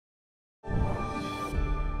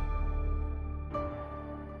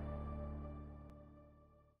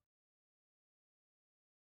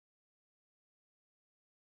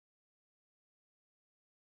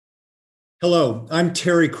Hello, I'm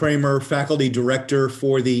Terry Kramer, Faculty Director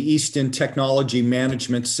for the Easton Technology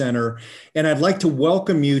Management Center, and I'd like to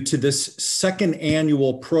welcome you to this second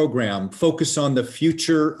annual program focused on the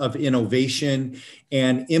future of innovation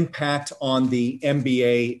and impact on the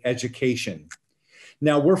MBA education.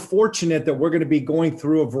 Now, we're fortunate that we're going to be going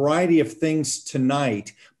through a variety of things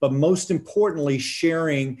tonight, but most importantly,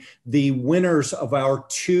 sharing the winners of our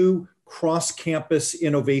two cross-campus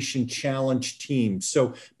innovation challenge teams.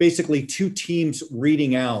 So basically two teams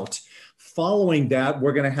reading out. Following that,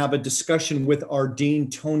 we're going to have a discussion with our Dean,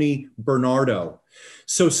 Tony Bernardo.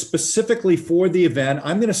 So specifically for the event,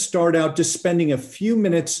 I'm going to start out just spending a few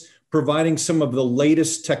minutes providing some of the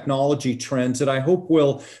latest technology trends that I hope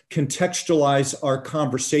will contextualize our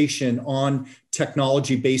conversation on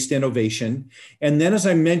technology-based innovation. And then, as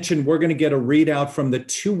I mentioned, we're going to get a readout from the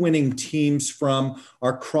two winning teams from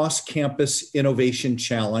our cross-campus innovation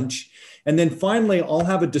challenge. And then finally, I'll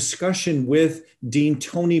have a discussion with Dean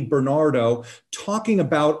Tony Bernardo talking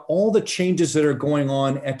about all the changes that are going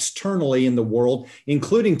on externally in the world,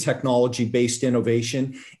 including technology-based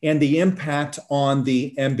innovation and the impact on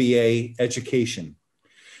the MBA education.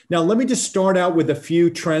 Now, let me just start out with a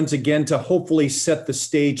few trends again to hopefully set the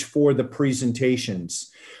stage for the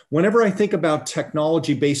presentations. Whenever I think about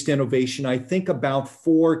technology-based innovation, I think about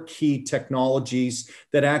four key technologies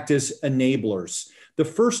that act as enablers. The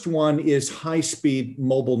first one is high-speed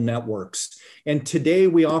mobile networks. And today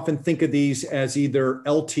we often think of these as either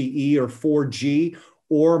LTE or 4G,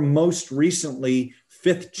 or most recently,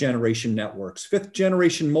 fifth generation networks. Fifth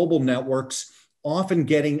generation mobile networks often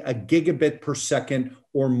getting a gigabit per second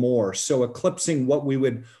or more, so eclipsing what we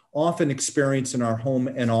would often experience in our home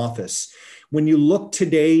and office. When you look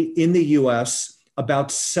today in the US, about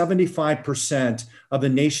 75% of the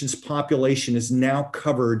nation's population is now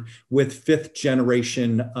covered with fifth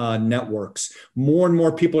generation networks. More and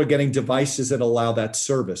more people are getting devices that allow that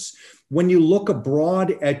service. When you look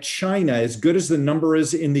abroad at China, as good as the number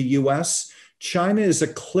is in the US, China is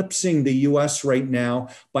eclipsing the US right now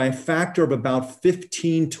by a factor of about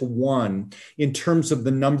 15 to 1 in terms of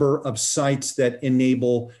the number of sites that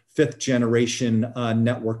enable fifth generation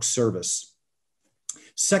network service.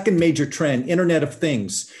 Second major trend, Internet of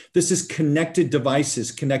Things. This is connected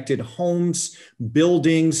devices, connected homes,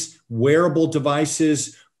 buildings, wearable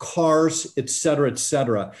devices, cars, et cetera, et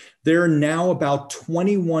cetera. There are now about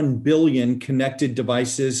 21 billion connected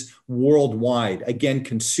devices worldwide. Again,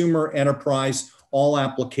 consumer, enterprise, all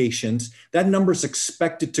applications. That number is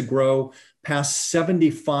expected to grow past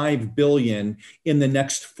 75 billion in the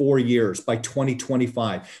next 4 years by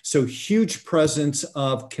 2025. So huge presence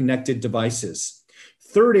of connected devices.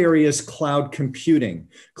 Third area is cloud computing.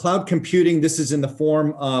 Cloud computing, this is in the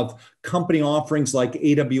form of company offerings like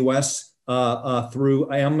AWS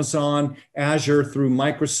through Amazon, Azure through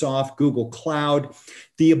Microsoft, Google Cloud.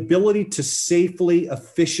 The ability to safely,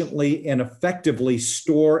 efficiently, and effectively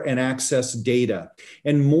store and access data.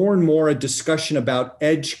 And more a discussion about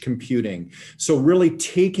edge computing. So really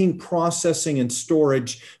taking processing and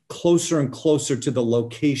storage closer and closer to the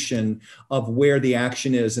location of where the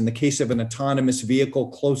action is. In the case of an autonomous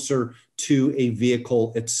vehicle, closer to a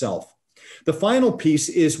vehicle itself. The final piece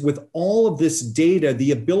is, with all of this data,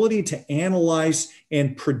 the ability to analyze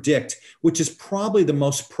and predict, which is probably the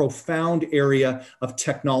most profound area of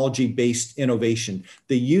technology-based innovation.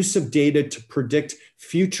 The use of data to predict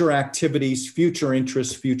future activities, future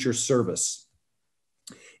interests, future service.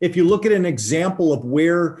 If you look at an example of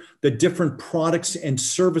where the different products and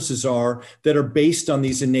services are that are based on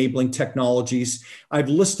these enabling technologies, I've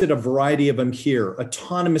listed a variety of them here.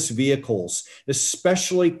 Autonomous vehicles,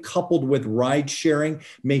 especially coupled with ride sharing,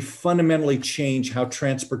 may fundamentally change how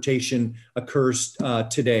transportation occurs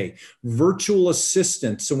today. Virtual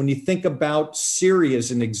assistants, so when you think about Siri as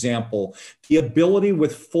an example, the ability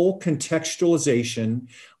with full contextualization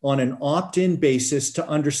on an opt-in basis to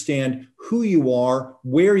understand who you are,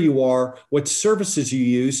 where you are, what services you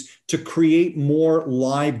use to create more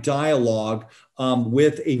live dialogue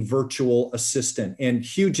with a virtual assistant, and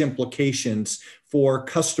huge implications for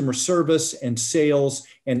customer service and sales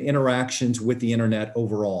and interactions with the internet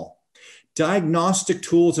overall. Diagnostic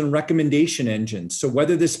tools and recommendation engines. So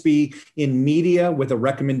whether this be in media with a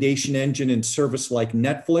recommendation engine and service like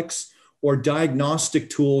Netflix, or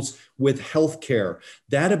diagnostic tools with healthcare.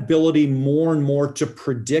 That ability more and more to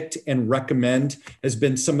predict and recommend has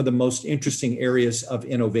been some of the most interesting areas of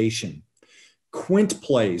innovation. Quint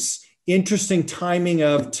plays, interesting timing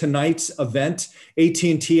of tonight's event.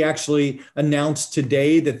 AT&T actually announced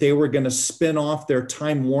today that they were going to spin off their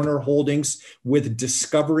Time Warner holdings with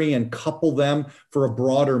Discovery and couple them for a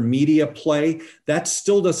broader media play. That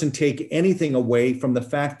still doesn't take anything away from the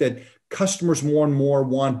fact that Customers more and more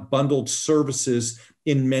want bundled services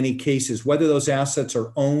in many cases, whether those assets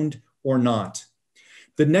are owned or not.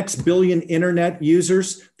 The next billion internet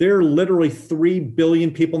users, there are literally 3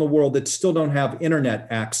 billion people in the world that still don't have internet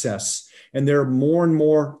access. And there are more and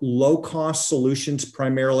more low-cost solutions,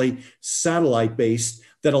 primarily satellite-based,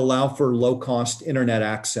 that allow for low-cost internet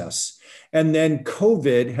access. And then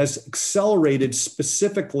COVID has accelerated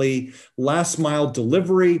specifically last mile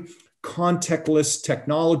delivery, contactless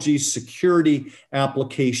technologies, security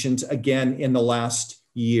applications, again, in the last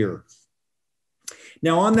year.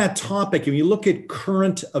 Now, on that topic, if you look at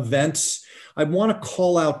current events, I want to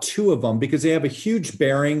call out 2 of them because they have a huge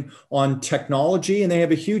bearing on technology and they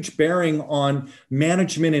have a huge bearing on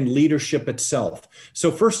management and leadership itself. So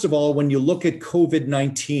first of all, when you look at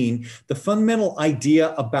COVID-19, the fundamental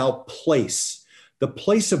idea about place, the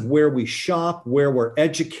place of where we shop, where we're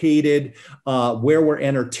educated, where we're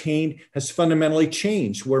entertained has fundamentally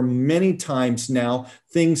changed, where many times now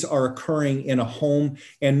things are occurring in a home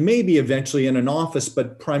and maybe eventually in an office,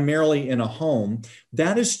 but primarily in a home.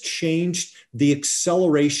 That has changed the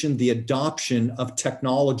acceleration, the adoption of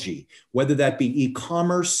technology, whether that be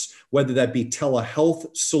e-commerce, whether that be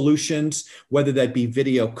telehealth solutions, whether that be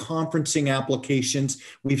video conferencing applications.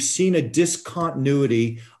 We've seen a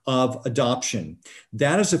discontinuity of adoption.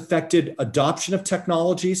 That has affected adoption of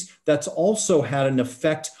technologies. That's also had an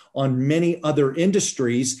effect on many other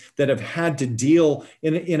industries that have had to deal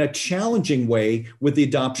in a challenging way with the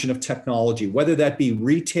adoption of technology, whether that be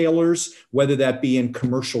retailers, whether that be in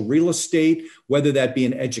commercial real estate, whether that be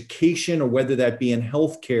in education, or whether that be in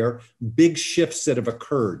healthcare, big shifts that have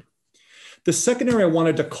occurred. The second area I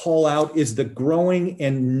wanted to call out is the growing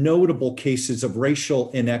and notable cases of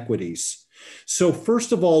racial inequities. So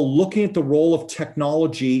first of all, looking at the role of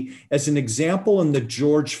technology as an example in the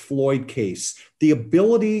George Floyd case, the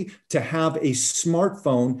ability to have a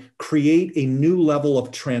smartphone create a new level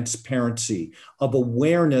of transparency, of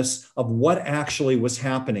awareness of what actually was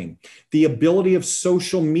happening, the ability of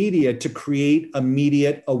social media to create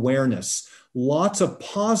immediate awareness, lots of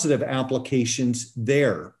positive applications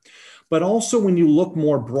there. But also when you look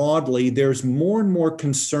more broadly, there's more and more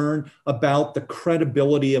concern about the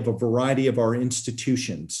credibility of a variety of our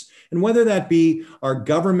institutions. And whether that be our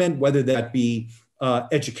government, whether that be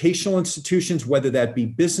educational institutions, whether that be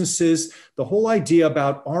businesses, the whole idea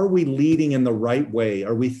about, are we leading in the right way?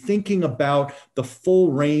 Are we thinking about the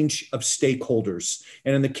full range of stakeholders?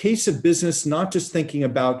 And in the case of business, not just thinking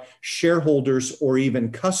about shareholders or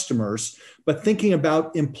even customers, but thinking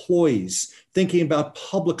about employees, thinking about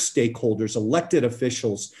public stakeholders, elected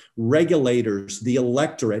officials, regulators, the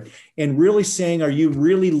electorate, and really saying, are you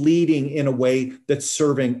really leading in a way that's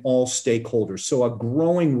serving all stakeholders? So a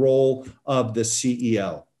growing role of the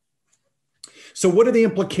CEO. So what are the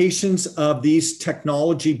implications of these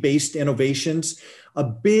technology-based innovations? A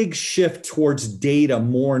big shift towards data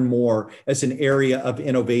more and more as an area of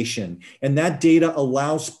innovation. And that data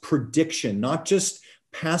allows prediction, not just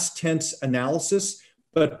past tense analysis,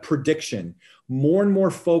 but prediction. More and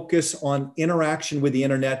more focus on interaction with the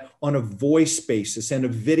internet on a voice basis and a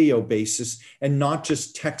video basis, and not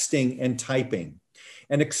just texting and typing.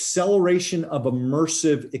 An acceleration of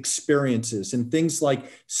immersive experiences in things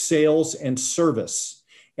like sales and service.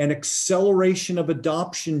 An acceleration of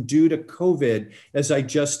adoption due to COVID, as I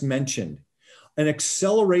just mentioned. An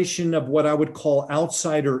acceleration of what I would call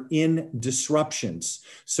outsider-in disruptions.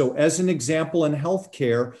 So as an example in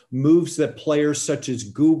healthcare, moves that players such as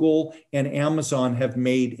Google and Amazon have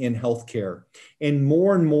made in healthcare. And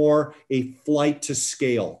more a flight to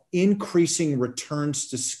scale, increasing returns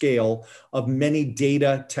to scale of many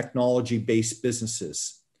data technology-based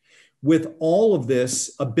businesses. With all of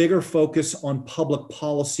this, a bigger focus on public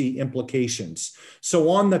policy implications. So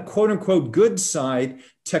on the quote unquote good side,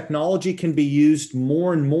 technology can be used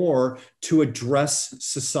more and more to address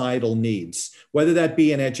societal needs, whether that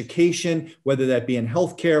be in education, whether that be in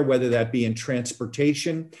healthcare, whether that be in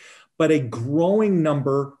transportation, but a growing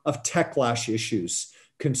number of techlash issues,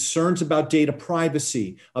 concerns about data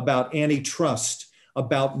privacy, about antitrust,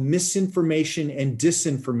 about misinformation and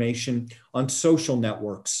disinformation on social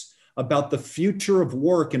networks, about the future of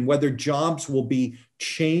work and whether jobs will be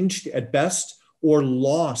changed at best or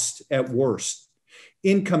lost at worst.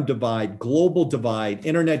 Income divide, global divide,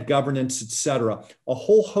 internet governance, et cetera, a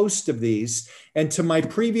whole host of these. And to my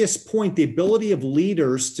previous point, the ability of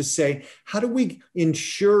leaders to say, how do we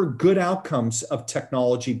ensure good outcomes of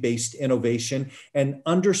technology-based innovation and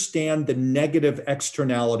understand the negative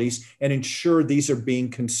externalities and ensure these are being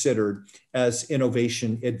considered as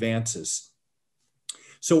innovation advances?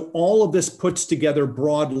 So all of this puts together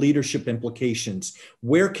broad leadership implications.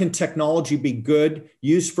 Where can technology be good,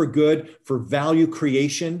 used for value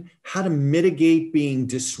creation, how to mitigate being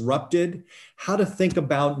disrupted, how to think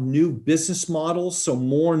about new business models. So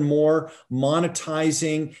more and more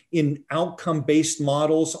monetizing in outcome-based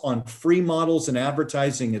models on free models and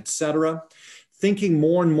advertising, et cetera. Thinking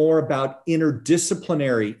more and more about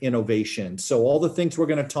interdisciplinary innovation. So all the things we're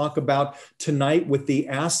going to talk about tonight with the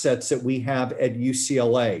assets that we have at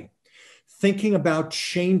UCLA. Thinking about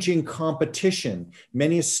changing competition.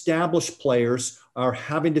 Many established players are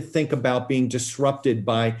having to think about being disrupted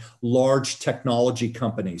by large technology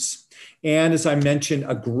companies. And as I mentioned,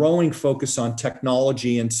 a growing focus on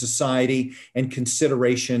technology and society and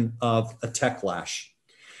consideration of a techlash.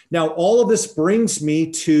 Now, all of this brings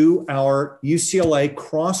me to our UCLA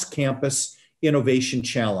Cross-Campus Innovation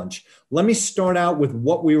Challenge. Let me start out with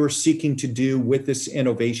what we were seeking to do with this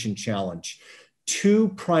Innovation Challenge. Two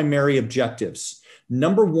primary objectives.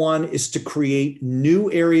 Number one is to create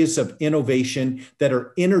new areas of innovation that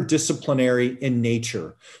are interdisciplinary in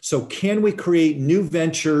nature. So can we create new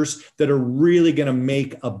ventures that are really going to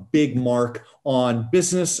make a big mark on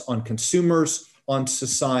business, on consumers, on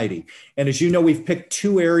society? And as you know, we've picked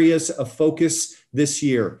two areas of focus this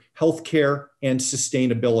year, healthcare and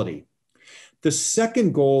sustainability. The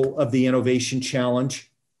second goal of the Innovation Challenge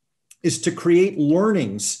is to create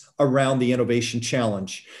learnings around the Innovation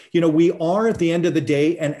Challenge. You know, we are at the end of the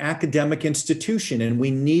day an academic institution, and we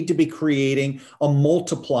need to be creating a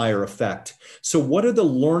multiplier effect. So what are the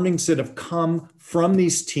learnings that have come from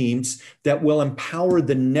these teams that will empower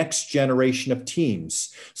the next generation of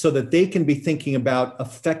teams so that they can be thinking about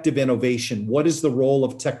effective innovation? What is the role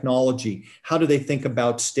of technology? How do they think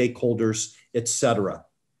about stakeholders, et cetera?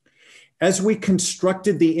 As we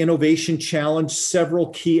constructed the Innovation Challenge, several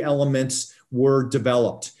key elements were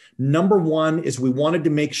developed. Number one is we wanted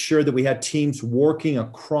to make sure that we had teams working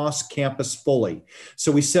across campus fully.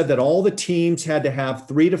 So we said that all the teams had to have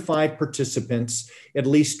 3 to 5 participants, at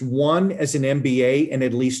least one as an MBA and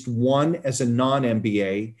at least one as a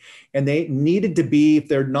non-MBA. And they needed to be, if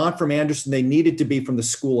they're not from Anderson, they needed to be from the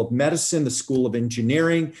School of Medicine, the School of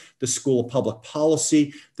Engineering, the School of Public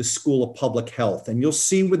Policy, the School of Public Health. And you'll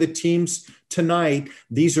see with the teams tonight,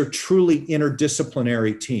 these are truly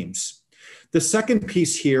interdisciplinary teams. The second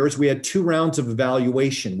piece here is we had 2 rounds of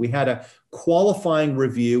evaluation. We had a qualifying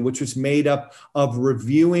review, which was made up of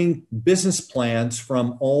reviewing business plans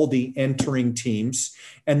from all the entering teams,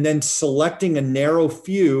 and then selecting a narrow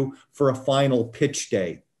few for a final pitch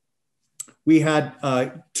day. We had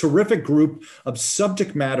a terrific group of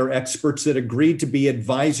subject matter experts that agreed to be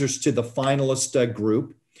advisors to the finalist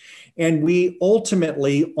group. And we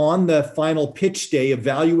ultimately, on the final pitch day,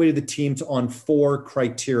 evaluated the teams on 4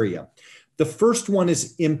 criteria. The first one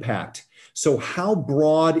is impact. So how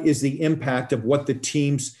broad is the impact of what the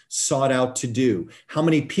teams sought out to do? How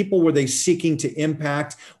many people were they seeking to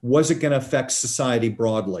impact? Was it going to affect society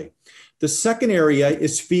broadly? The second area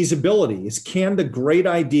is feasibility. Can the great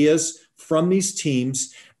ideas from these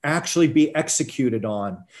teams actually be executed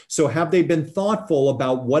on? So have they been thoughtful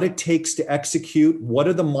about what it takes to execute? What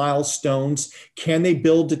are the milestones? Can they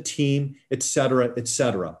build a team, et cetera, et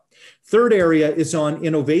cetera? Third area is on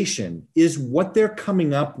innovation. Is what they're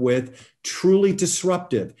coming up with truly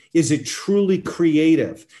disruptive? Is it truly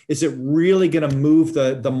creative? Is it really going to move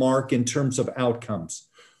the mark in terms of outcomes?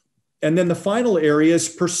 And then the final area is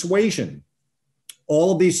persuasion.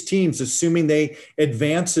 All of these teams, assuming they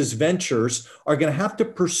advance as ventures, are going to have to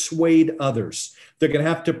persuade others. They're going to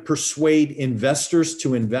have to persuade investors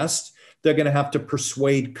to invest. They're going to have to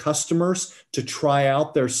persuade customers to try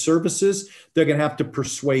out their services. They're going to have to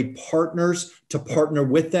persuade partners to partner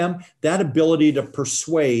with them. That ability to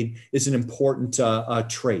persuade is an important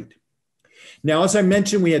trait. Now, as I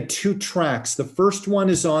mentioned, we had 2 tracks. The first one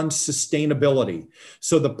is on sustainability.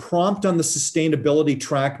 So the prompt on the sustainability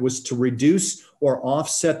track was to reduce or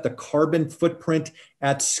offset the carbon footprint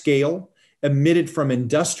at scale emitted from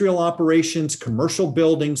industrial operations, commercial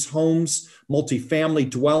buildings, homes, multifamily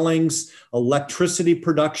dwellings, electricity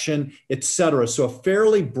production, et cetera. So a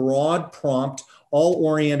fairly broad prompt, all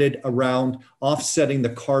oriented around offsetting the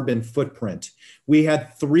carbon footprint. We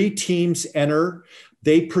had 3 teams enter.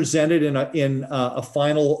 They presented in a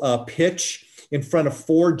final pitch in front of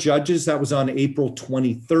 4 judges. That was on April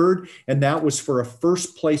 23rd, and that was for a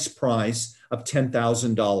first place prize of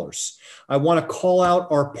 $10,000. I want to call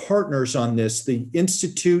out our partners on this, the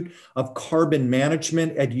Institute of Carbon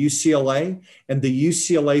Management at UCLA and the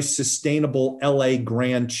UCLA Sustainable LA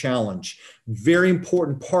Grand Challenge. Very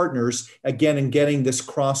important partners, again, in getting this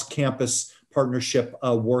cross-campus partnership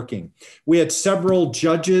working. We had several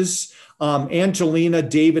judges Angelina,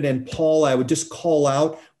 David, and Paul, I would just call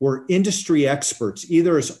out, were industry experts,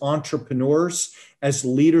 either as entrepreneurs, as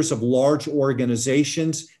leaders of large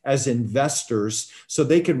organizations, as investors, so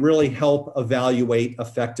they could really help evaluate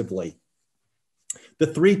effectively. The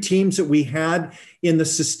three teams that we had in the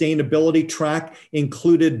sustainability track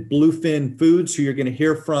included Bluefin Foods, who you're going to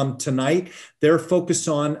hear from tonight. They're focused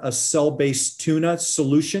on a cell-based tuna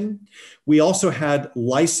solution. We also had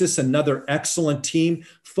Lysis, another excellent team,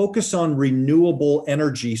 focused on renewable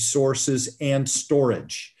energy sources and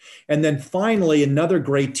storage. And then finally, another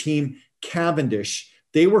great team, Cavendish.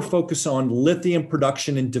 They were focused on lithium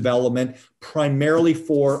production and development, primarily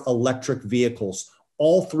for electric vehicles.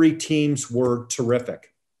 All three teams were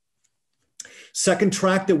terrific. Second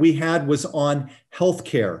track that we had was on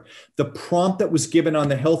healthcare. The prompt that was given on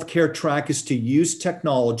the healthcare track is to use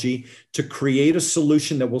technology to create a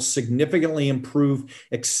solution that will significantly improve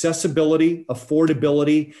accessibility,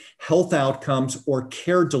 affordability, health outcomes, or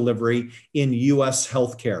care delivery in US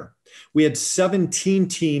healthcare. We had 17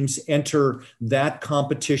 teams enter that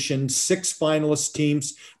competition. 6 finalist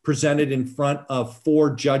teams presented in front of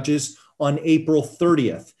 4 judges on April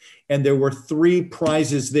 30th. And there were 3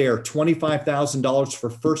 prizes there, $25,000 for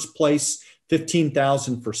first place,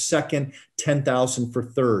 $15,000 for second, $10,000 for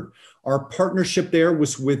third. Our partnership there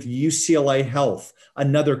was with UCLA Health,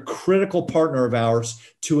 another critical partner of ours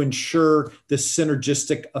to ensure the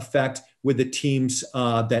synergistic effect with the teams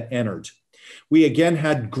that entered. We again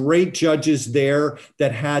had great judges there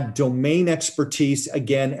that had domain expertise,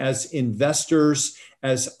 again, as investors,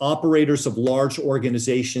 as operators of large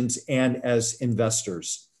organizations, and as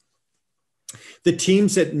investors. The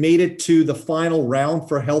teams that made it to the final round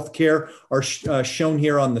for healthcare are shown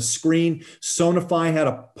here on the screen. Sonify had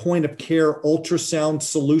a point of care ultrasound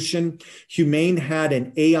solution. Humane had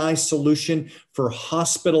an AI solution for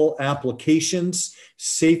hospital applications.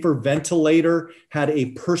 Safer Ventilator had a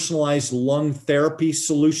personalized lung therapy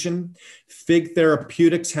solution. Fig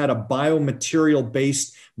Therapeutics had a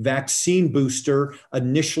biomaterial-based vaccine booster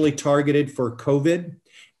initially targeted for COVID.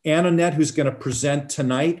 Anon Net, who's going to present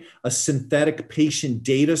tonight, a synthetic patient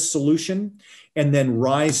data solution. And then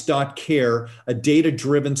Rise.care, a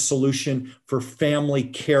data-driven solution for family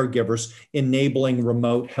caregivers, enabling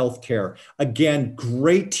remote healthcare. Again,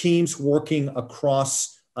 great teams working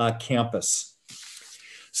across campus.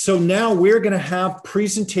 So now we're going to have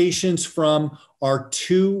presentations from our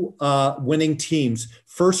 2 winning teams.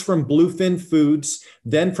 First from Bluefin Foods,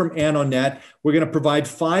 then from Anon Net. We're going to provide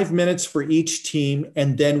 5 minutes for each team,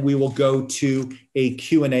 and then we will go to a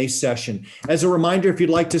Q&A session. As a reminder, if you'd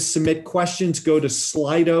like to submit questions, go to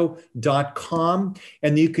slido.com,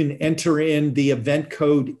 and you can enter in the event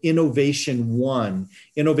code Innovation1,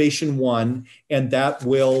 and that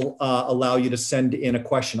will allow you to send in a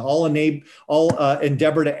question. I'll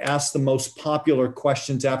endeavor to ask the most popular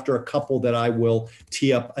questions after a couple that I will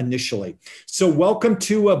tee up initially. So welcome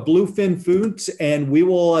to Bluefin Foods, and we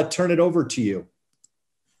will turn it over to you.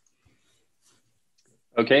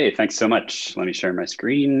 Okay, thanks so much. Let me share my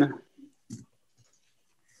screen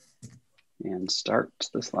and start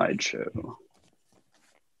the slideshow.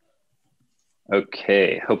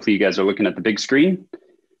 Okay, hopefully you guys are looking at the big screen.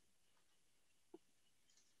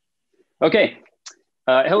 Okay,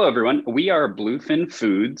 hello everyone. We are Bluefin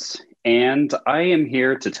Foods, and I am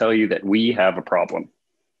here to tell you that we have a problem.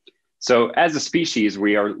 So as a species,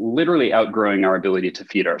 we are literally outgrowing our ability to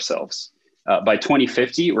feed ourselves. By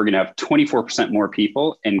 2050, we're going to have 24% more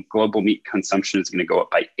people, and global meat consumption is going to go up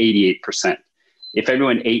by 88%. If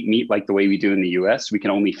everyone ate meat like the way we do in the US, we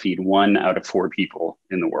can only feed 1 out of 4 people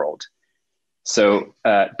in the world. So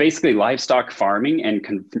basically, livestock farming and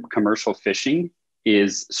commercial fishing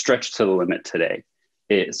is stretched to the limit today.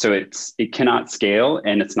 It cannot scale,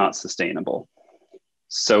 and it's not sustainable.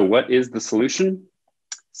 So what is the solution?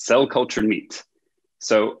 Cell cultured meat.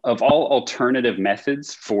 So of all alternative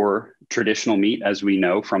methods for traditional meat, as we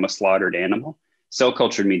know from a slaughtered animal, cell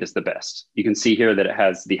cultured meat is the best. You can see here that it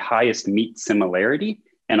has the highest meat similarity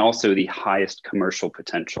and also the highest commercial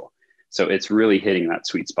potential. So it's really hitting that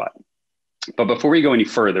sweet spot. But before we go any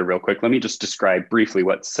further, real quick, let me just describe briefly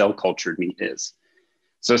what cell cultured meat is.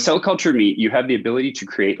 So cell cultured meat, you have the ability to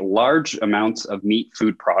create large amounts of meat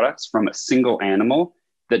food products from a single animal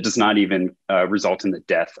that does not even result in the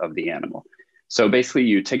death of the animal. So basically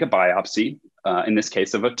you take a biopsy, in this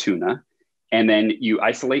case of a tuna, and then you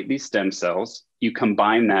isolate these stem cells, you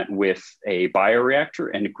combine that with a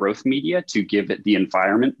bioreactor and a growth media to give it the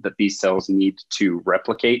environment that these cells need to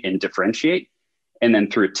replicate and differentiate. And then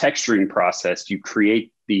through a texturing process, you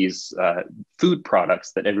create these food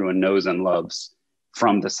products that everyone knows and loves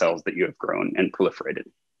from the cells that you have grown and proliferated.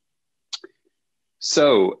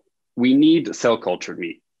 So we need cell cultured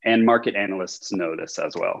meat, and market analysts know this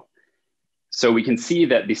as well. So we can see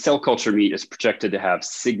that the cell culture meat is projected to have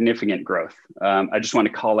significant growth. I just want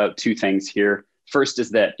to call out two things here. First is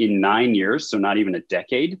that in 9 years, so not even a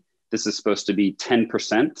decade, this is supposed to be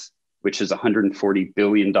 10%, which is a $140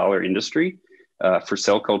 billion industry for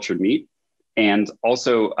cell cultured meat. And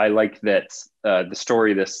also I like that the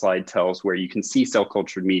story this slide tells, where you can see cell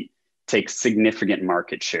cultured meat take significant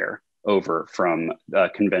market share over from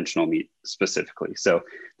conventional meat specifically. So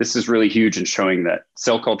this is really huge in showing that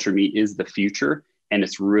cell culture meat is the future, and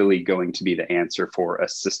it's really going to be the answer for a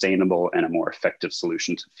sustainable and a more effective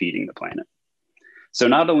solution to feeding the planet. So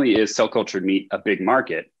not only is cell cultured meat a big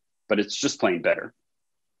market, but it's just plain better.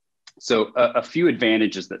 So a few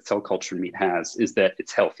advantages that cell cultured meat has is that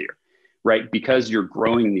it's healthier, right? Because you're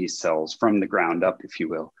growing these cells from the ground up, if you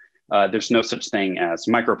will. There's no such thing as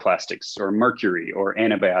microplastics or mercury or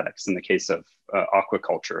antibiotics in the case of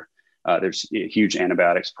aquaculture. There's a huge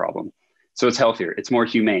antibiotics problem. So it's healthier, it's more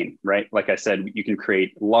humane, right? Like I said, you can create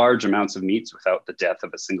large amounts of meats without the death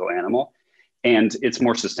of a single animal, and it's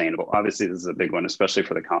more sustainable. Obviously, this is a big one, especially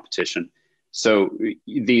for the competition. So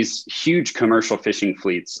these huge commercial fishing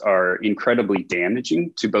fleets are incredibly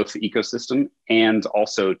damaging to both the ecosystem and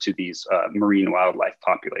also to these marine wildlife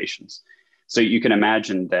populations. So you can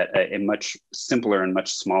imagine that a much simpler and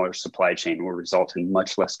much smaller supply chain will result in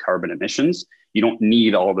much less carbon emissions. You don't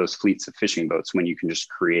need all those fleets of fishing boats when you can just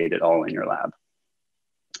create it all in your lab.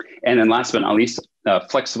 And then last but not least,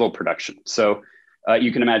 flexible production. So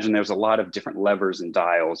you can imagine there's a lot of different levers and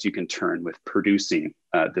dials you can turn with producing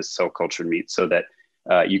this cell culture meat, so that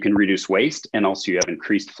you can reduce waste, and also you have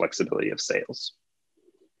increased flexibility of sales.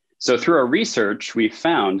 So through our research, we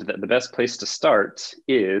found that the best place to start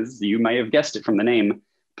is, you may have guessed it from the name,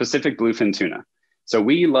 Pacific bluefin tuna. So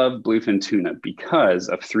we love bluefin tuna because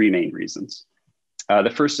of three main reasons.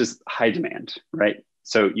 The first is high demand, right?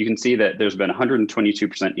 So you can see that there's been a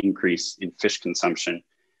 122% increase in fish consumption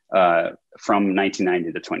from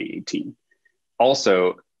 1990 to 2018.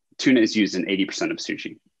 Also, tuna is used in 80% of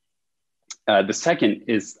sushi. The second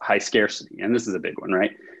is high scarcity, and this is a big one,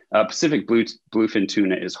 right? Pacific bluefin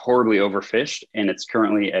tuna is horribly overfished, and it's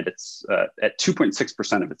currently at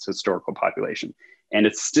 2.6% of its historical population, and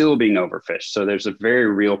it's still being overfished. So there's a very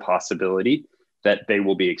real possibility that they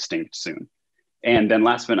will be extinct soon. And then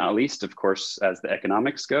last but not least, of course, as the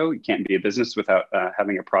economics go, you can't be a business without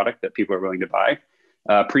having a product that people are willing to buy.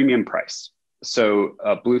 Premium price. So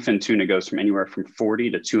bluefin tuna goes from anywhere from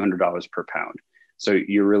 $40 to $200 per pound. So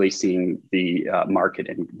you're really seeing the market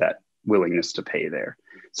and that willingness to pay there.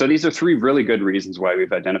 So these are three really good reasons why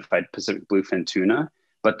we've identified Pacific bluefin tuna.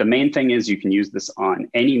 But the main thing is you can use this on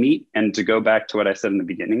any meat. And to go back to what I said in the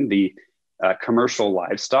beginning, the commercial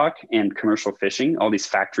livestock and commercial fishing, all these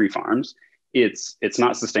factory farms, it's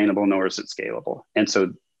not sustainable, nor is it scalable. And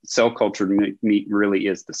so cell cultured meat really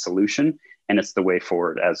is the solution, and it's the way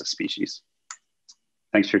forward as a species.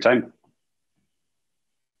 Thanks for your time.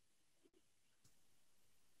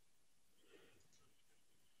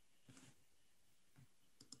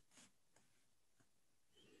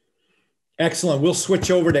 Excellent. We'll switch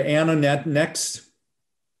over to Anon Net next.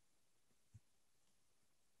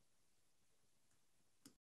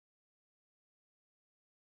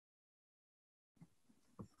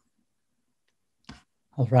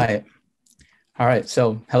 All right.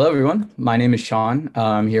 So hello, everyone. My name is Sean.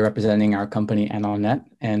 I'm here representing our company, Anon Net,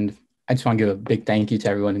 and I just want to give a big thank you to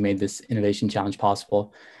everyone who made this innovation challenge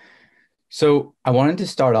possible. So I wanted to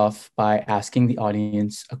start off by asking the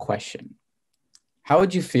audience a question. How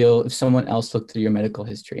would you feel if someone else looked through your medical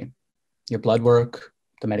history, your blood work,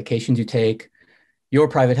 the medications you take, your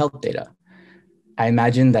private health data? I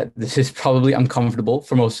imagine that this is probably uncomfortable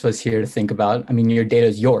for most of us here to think about. I mean, your data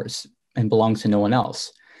is yours and belongs to no one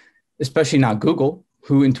else, especially not Google,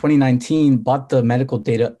 who in 2019 bought the medical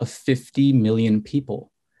data of 50 million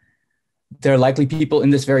people. There are likely people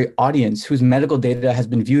in this very audience whose medical data has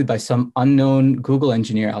been viewed by some unknown Google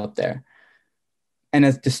engineer out there. And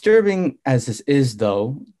as disturbing as this is,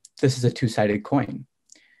 though, this is a two-sided coin.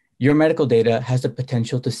 Your medical data has the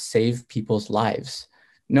potential to save people's lives.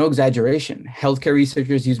 No exaggeration. Healthcare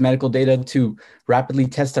researchers use medical data to rapidly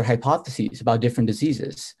test their hypotheses about different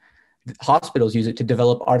diseases. Hospitals use it to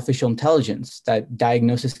develop artificial intelligence that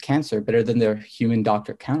diagnoses cancer better than their human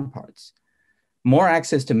doctor counterparts. More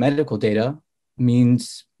access to medical data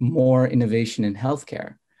means more innovation in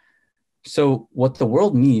healthcare. So what the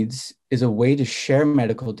world needs is a way to share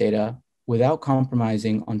medical data without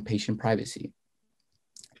compromising on patient privacy.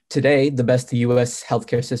 Today, the best the US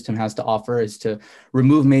healthcare system has to offer is to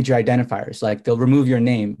remove major identifiers, like they'll remove your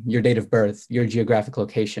name, your date of birth, your geographic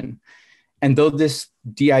location. And though this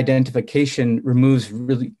de-identification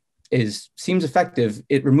seems effective,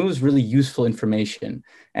 it removes really useful information,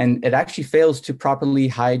 and it actually fails to properly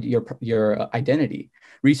hide your identity.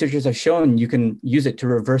 Researchers have shown you can use it to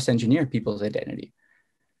reverse engineer people's identity.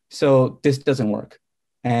 So this doesn't work.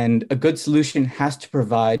 And a good solution has to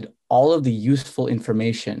provide all of the useful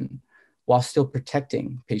information while still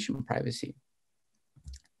protecting patient privacy.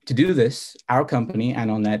 To do this, our company,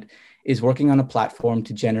 Anon Net, is working on a platform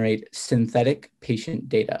to generate synthetic patient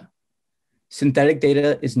data. Synthetic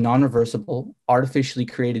data is non-reversible, artificially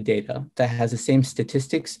created data that has the same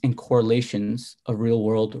statistics and correlations of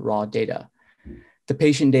real-world raw data. The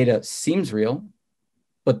patient data seems real,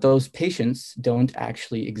 but those patients don't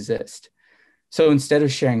actually exist. So instead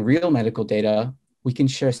of sharing real medical data, we can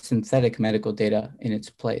share synthetic medical data in its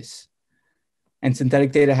place. And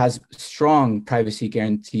synthetic data has strong privacy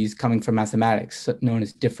guarantees coming from mathematics, known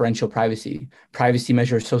as differential privacy. Privacy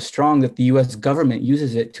measures so strong that the US government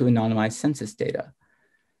uses it to anonymize census data.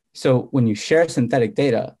 So when you share synthetic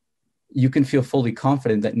data, you can feel fully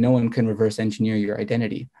confident that no one can reverse engineer your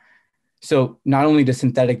identity. So not only does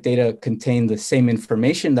synthetic data contain the same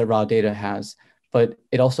information that raw data has, but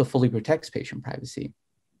it also fully protects patient privacy.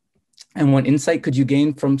 And what insight could you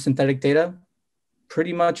gain from synthetic data?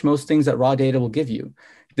 Pretty much most things that raw data will give you.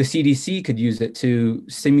 The CDC could use it to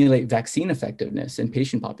simulate vaccine effectiveness in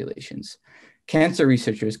patient populations. Cancer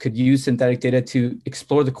researchers could use synthetic data to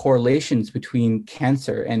explore the correlations between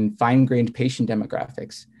cancer and fine-grained patient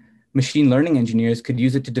demographics. Machine learning engineers could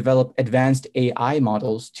use it to develop advanced AI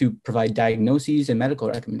models to provide diagnoses and medical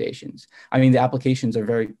recommendations. I mean, the applications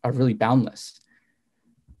are really boundless.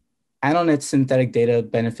 AnonNet's synthetic data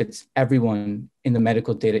benefits everyone in the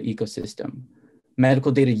medical data ecosystem.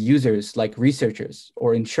 Medical data users like researchers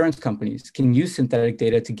or insurance companies can use synthetic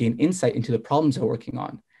data to gain insight into the problems they're working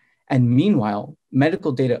on. And meanwhile,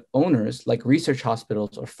 medical data owners like research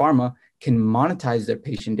hospitals or pharma can monetize their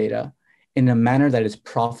patient data in a manner that is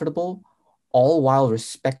profitable, all while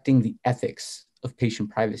respecting the ethics of patient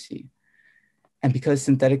privacy. And because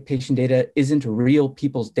synthetic patient data isn't real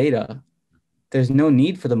people's data, there's no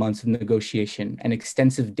need for the months of negotiation and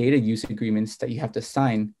extensive data use agreements that you have to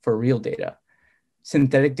sign for real data.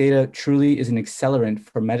 Synthetic data truly is an accelerant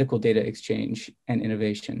for medical data exchange and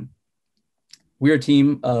innovation. We're a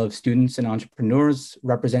team of students and entrepreneurs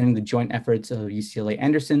representing the joint efforts of UCLA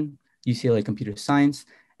Anderson, UCLA Computer Science,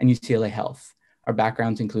 and UCLA Health. Our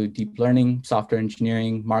backgrounds include deep learning, software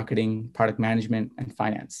engineering, marketing, product management, and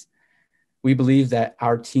finance. We believe that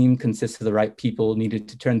our team consists of the right people needed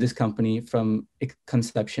to turn this company from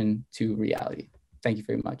conception to reality. Thank you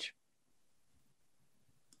very much.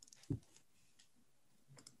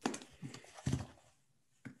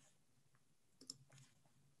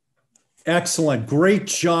 Excellent. Great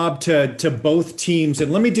job to both teams.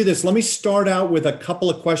 And let me do this. Let me start out with a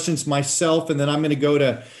couple of questions myself, and then I'm going to go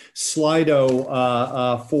to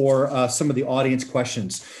Slido for some of the audience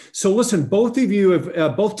questions. So listen, both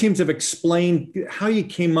teams have explained how you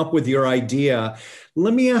came up with your idea.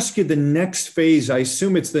 Let me ask you the next phase. I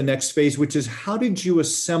assume it's the next phase, which is how did you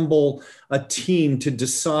assemble a team to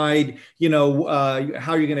decide,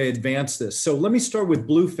 how you're going to advance this? So let me start with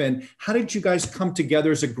Bluefin. How did you guys come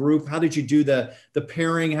together as a group? How did you do the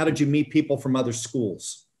pairing? How did you meet people from other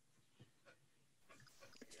schools?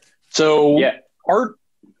 So yeah,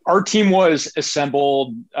 our team was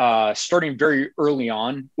assembled starting very early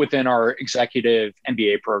on within our executive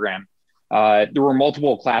MBA program. There were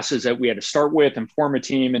multiple classes that we had to start with and form a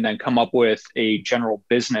team and then come up with a general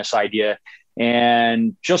business idea.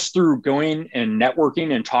 And just through going and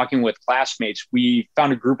networking and talking with classmates, we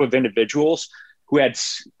found a group of individuals who had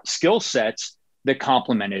skill sets that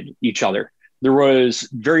complemented each other. There was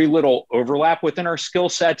very little overlap within our skill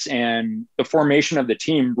sets, and the formation of the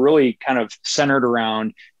team really kind of centered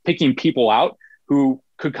around picking people out who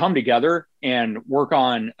could come together and work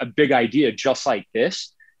on a big idea just like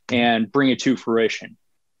this and bring it to fruition.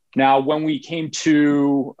 Now, when we came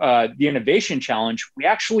to the innovation challenge, we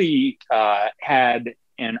actually had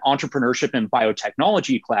an entrepreneurship and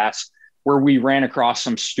biotechnology class where we ran across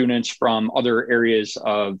some students from other areas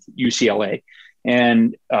of UCLA.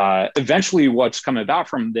 And eventually what's come about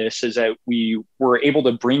from this is that we were able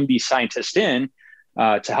to bring these scientists in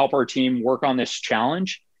to help our team work on this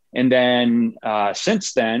challenge. And then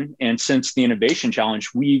since then, and since the innovation challenge,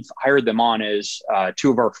 we've hired them on as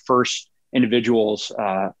two of our first individuals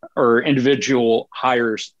or individual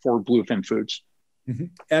hires for Bluefin Foods. Mm-hmm.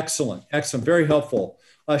 Excellent. Very helpful.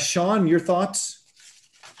 Sean, your thoughts?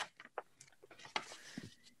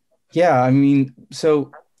 Yeah, I mean,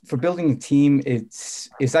 so for building a team, it's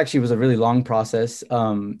actually was a really long process.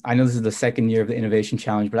 I know this is the second year of the innovation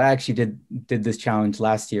challenge, but I actually did this challenge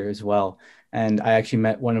last year as well, and I actually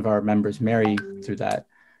met one of our members, Mary, through that.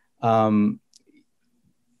 Um,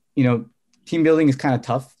 Team building is kind of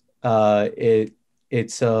tough.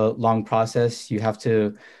 It's a long process. You have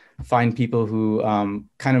to find people who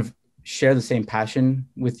kind of share the same passion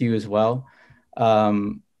with you as well.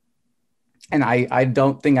 And I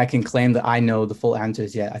don't think I can claim that I know the full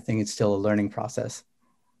answers yet. I think it's still a learning process.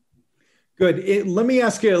 Good. Let me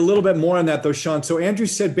ask you a little bit more on that though, Sean. So Andrew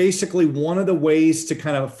said basically one of the ways to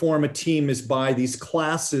kind of form a team is by these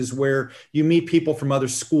classes where you meet people from other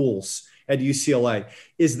schools at UCLA.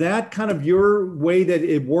 Is that kind of your way that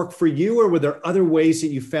it worked for you, or were there other ways that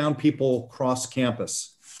you found people cross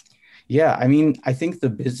campus? Yeah, I mean, I think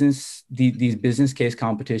these business case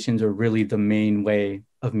competitions are really the main way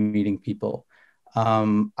of meeting people.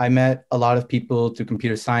 I met a lot of people through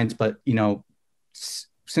computer science, but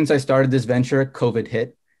since I started this venture, COVID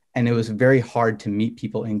hit, and it was very hard to meet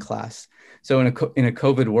people in class. So in a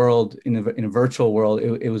COVID world, in a virtual world,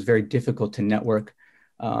 it was very difficult to network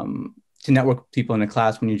with people in a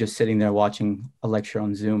class when you're just sitting there watching a lecture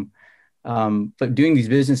on Zoom. But doing these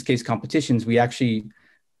business case competitions, we actually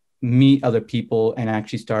meet other people and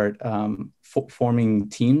actually start forming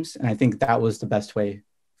teams. And I think that was the best way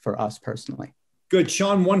for us personally. Good.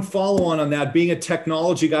 Sean, one follow on that, being a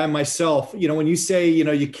technology guy myself, when you say,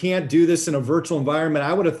 you can't do this in a virtual environment,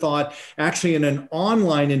 I would have thought actually in an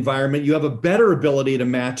online environment, you have a better ability to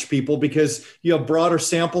match people because you have broader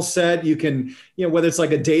sample set. You can, whether it's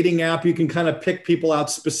like a dating app, you can kind of pick people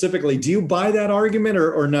out specifically. Do you buy that argument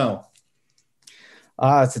or no?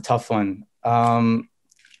 It's a tough one.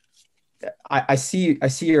 I see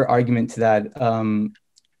your argument to that.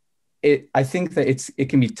 I think that it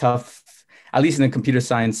can be tough, at least in a computer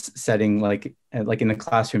science setting, like in a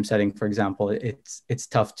classroom setting, for example. It's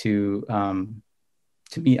tough to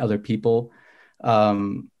meet other people.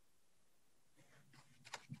 I'm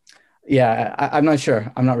not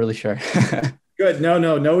sure. I'm not really sure. Good.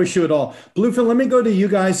 No issue at all. Bluefin, let me go to you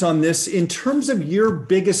guys on this. In terms of your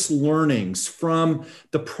biggest learnings from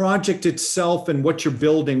the project itself and what you're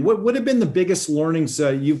building, what would have been the biggest learnings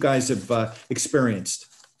you guys have experienced?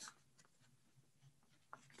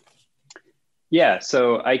 Yeah,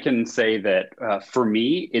 so I can say that for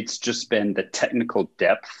me, it's just been the technical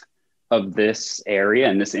depth of this area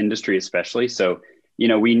and this industry especially. So,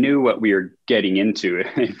 we knew what we were getting into,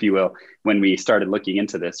 if you will, when we started looking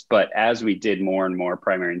into this. But as we did more and more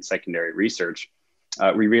primary and secondary research,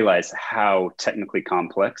 we realized how technically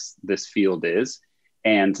complex this field is.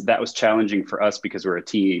 And that was challenging for us because we're a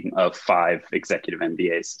team of 5 executive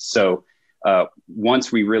MBAs. So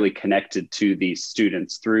once we really connected to these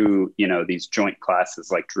students through, these joint classes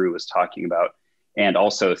like Drew was talking about, and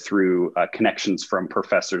also through connections from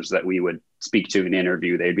professors that we would speak to and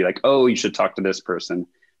interview, they'd be like, oh, you should talk to this person.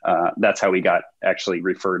 That's how we got actually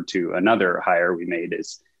referred to. Another hire we made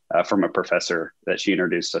is from a professor that she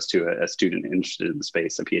introduced us to, a student interested in the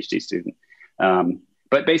space, a PhD student.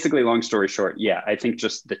 But basically, long story short, yeah, I think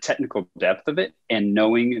just the technical depth of it and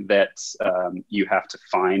knowing that you have to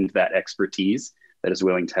find that expertise that is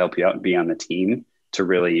willing to help you out and be on the team to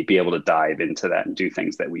really be able to dive into that and do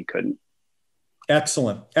things that we couldn't.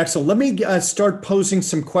 Excellent. Let me start posing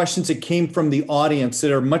some questions that came from the audience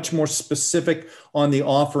that are much more specific on the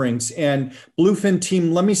offerings. And Bluefin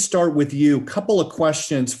team, let me start with you. Couple of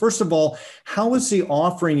questions. First of all, how is the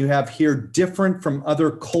offering you have here different from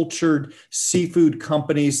other cultured seafood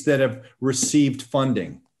companies that have received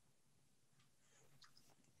funding?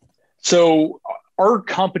 So our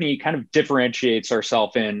company kind of differentiates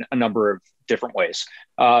ourselves in a number of different ways.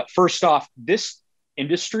 First off, this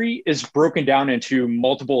industry is broken down into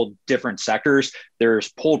multiple different sectors. There's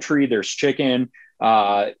poultry, there's chicken,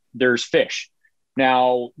 there's fish.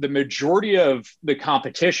 Now, the majority of the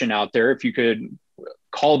competition out there, if you could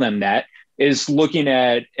call them that, is looking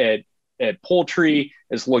at poultry,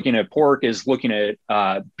 is looking at pork, is looking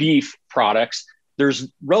at beef products. There's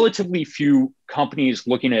relatively few companies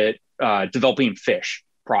looking at developing fish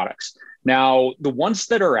products. Now, the ones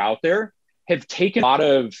that are out there have taken a lot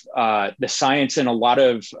of the science and a lot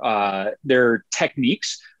of their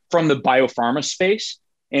techniques from the biopharma space,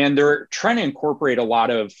 and they're trying to incorporate a lot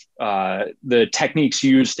of the techniques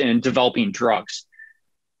used in developing drugs.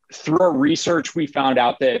 Through our research, we found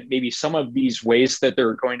out that maybe some of these ways that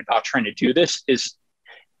they're going about trying to do this is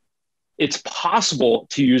it's possible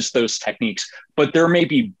to use those techniques, but there may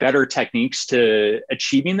be better techniques to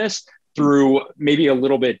achieving this through maybe a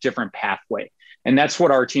little bit different pathway. And that's what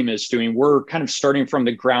our team is doing. We're kind of starting from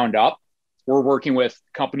the ground up. We're working with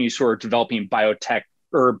companies who are developing biotech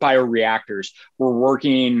or bioreactors. We're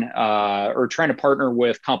working or trying to partner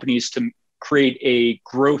with companies to create a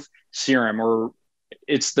growth serum, or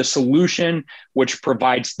it's the solution which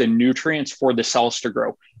provides the nutrients for the cells to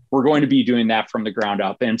grow. We're going to be doing that from the ground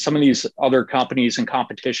up. And some of these other companies and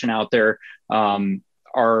competition out there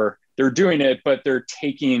they're doing it, but they're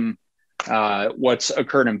taking what's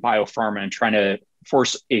occurred in biopharma and trying to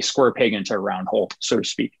force a square peg into a round hole, so to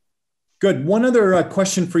speak. Good. One other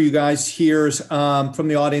question for you guys here is from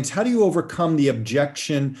the audience. How do you overcome the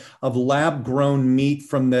objection of lab-grown meat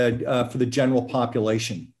from for the general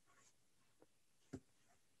population?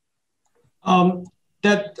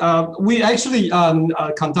 We actually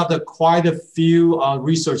conducted quite a few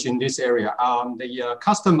research in this area. The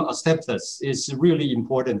customer acceptance is really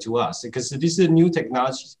important to us because this is a new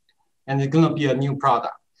technology and it's going to be a new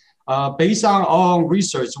product. Based on our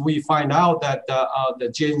research, we find out that the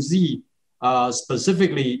Gen Z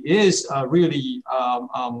specifically is really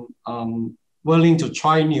willing to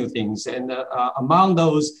try new things. And among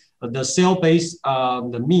those, the cell-based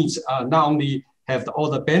the meats not only have all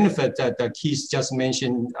the benefits that Keith just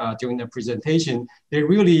mentioned during the presentation, they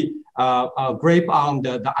really grape on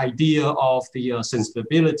the idea of the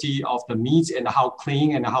sensibility of the meats and how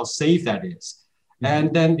clean and how safe that is. Mm-hmm.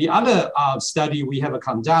 And then the other study we have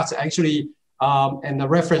conducted actually, and the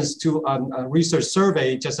reference to a research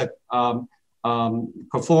survey just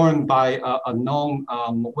performed by a known,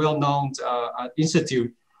 well-known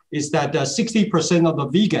institute, is that 60% of the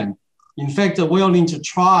vegan, in fact, are willing to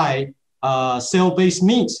try cell-based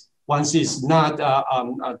meats once it's not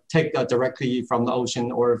taken directly from the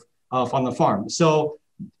ocean or from the farm. So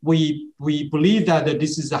we believe that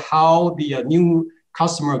this is how the new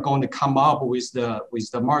customer going to come up with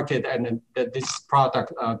the market, and that this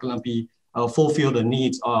product going to be fulfill the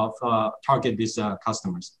needs of target these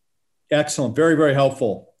customers. Excellent. Very, very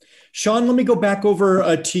helpful. Sean, let me go back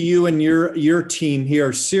over to you and your team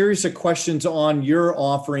here. Series of questions on your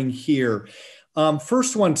offering here.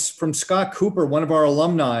 First one's from Scott Cooper, one of our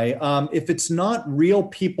alumni. If it's not real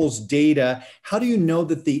people's data, how do you know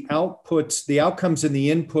that the outputs, the outcomes and the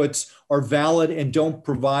inputs are valid and don't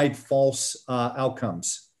provide false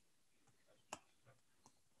outcomes?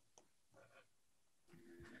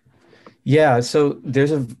 Yeah, so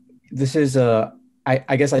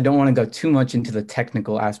I guess I don't want to go too much into the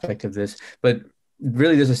technical aspect of this, but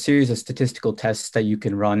really there's a series of statistical tests that you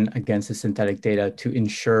can run against the synthetic data to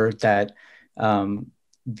ensure that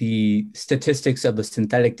the statistics of the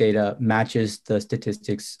synthetic data matches the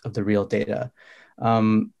statistics of the real data.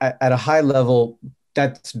 At a high level,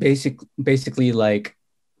 that's basically like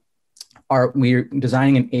we're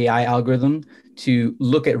designing an AI algorithm to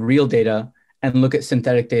look at real data and look at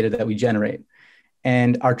synthetic data that we generate.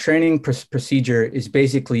 And our training procedure is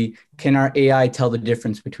basically, can our AI tell the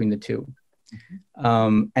difference between the two?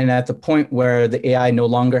 And at the point where the AI no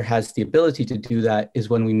longer has the ability to do that is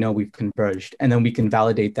when we know we've converged. And then we can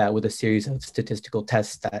validate that with a series of statistical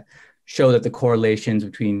tests that show that the correlations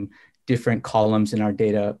between different columns in our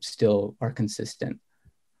data still are consistent.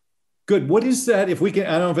 Good. What is that? If we can,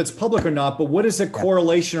 I don't know if it's public or not, but what is a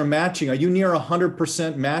correlation or matching? Are you near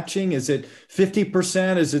 100% matching? Is it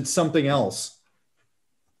 50%? Is it something else?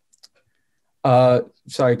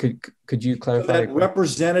 Sorry, could you clarify? That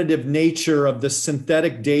representative nature of the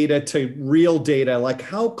synthetic data to real data, like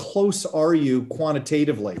how close are you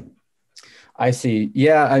quantitatively? I see.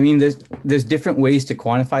 Yeah, I mean, there's different ways to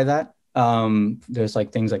quantify that. There's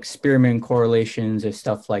like things like Spearman correlations. There's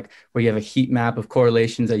stuff like where you have a heat map of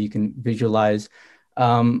correlations that you can visualize.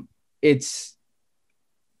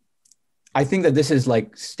 I think that this is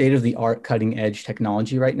like state-of-the-art cutting edge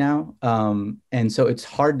technology right now. And so it's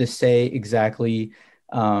hard to say exactly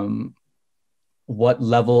what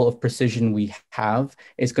level of precision we have.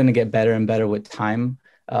 It's going to get better and better with time.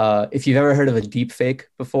 If you've ever heard of a deep fake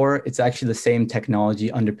before, it's actually the same technology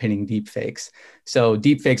underpinning deep fakes. So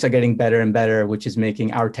deep fakes are getting better and better, which is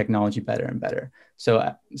making our technology better and better.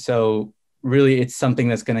 So really it's something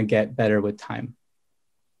that's going to get better with time.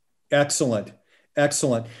 Excellent.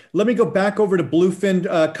 Excellent. Let me go back over to Bluefin.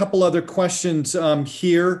 A couple other questions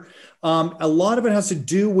here. A lot of it has to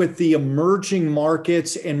do with the emerging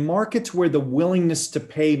markets and markets where the willingness to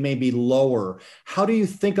pay may be lower. How do you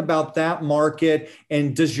think about that market?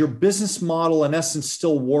 And does your business model, in essence,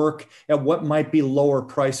 still work at what might be lower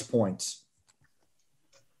price points?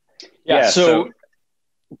 Yeah, so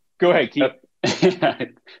go ahead, Keith.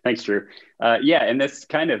 Thanks, Drew. Yeah, and this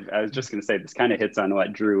I was just going to say, this kind of hits on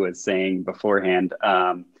what Drew was saying beforehand.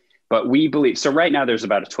 But we believe, so right now there's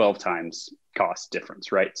about a 12 times cost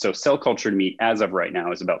difference, right? So cell cultured meat as of right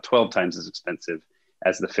now is about 12 times as expensive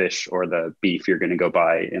as the fish or the beef you're going to go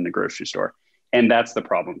buy in the grocery store. And that's the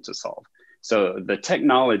problem to solve. So the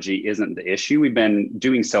technology isn't the issue. We've been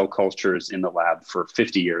doing cell cultures in the lab for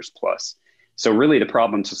 50 years plus. So really the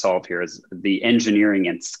problem to solve here is the engineering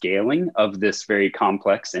and scaling of this very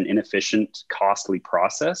complex and inefficient, costly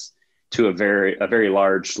process to a very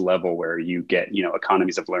large level where you get,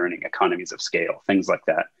 economies of learning, economies of scale, things like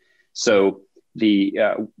that. So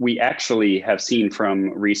we actually have seen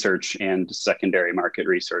from research and secondary market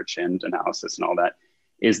research and analysis and all that,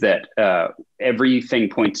 is that everything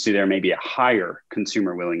points to there may be a higher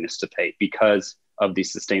consumer willingness to pay because of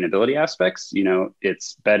these sustainability aspects.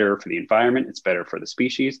 It's better for the environment, it's better for the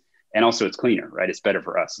species, and also it's cleaner, right? It's better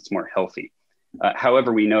for us, it's more healthy.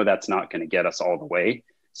 However, we know that's not going to get us all the way.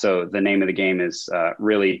 So the name of the game is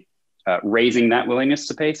really raising that willingness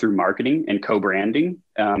to pay through marketing and co-branding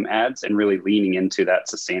ads, and really leaning into that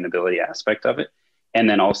sustainability aspect of it. And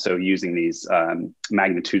then also using these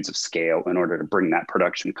magnitudes of scale in order to bring that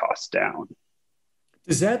production cost down.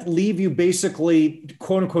 Does that leave you basically,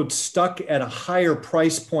 quote unquote, stuck at a higher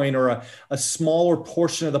price point or a smaller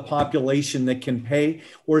portion of the population that can pay?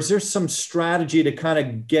 Or is there some strategy to kind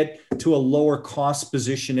of get to a lower cost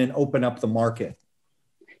position and open up the market?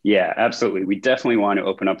 Yeah, absolutely. We definitely want to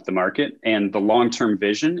open up the market. And the long-term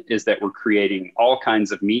vision is that we're creating all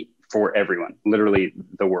kinds of meat for everyone, literally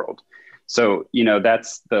the world. So,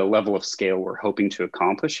 that's the level of scale we're hoping to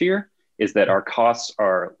accomplish here, is that our costs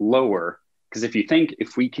are lower. Because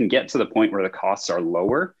if we can get to the point where the costs are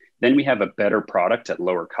lower, then we have a better product at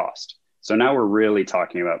lower cost. So now we're really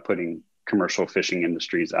talking about putting commercial fishing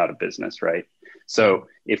industries out of business, right? So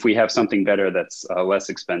if we have something better that's less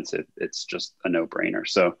expensive, it's just a no-brainer.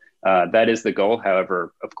 So that is the goal.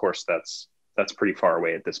 However, of course, that's pretty far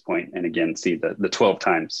away at this point. And again, see the 12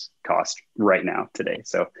 times cost right now today.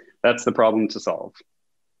 So that's the problem to solve.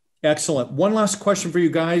 Excellent. One last question for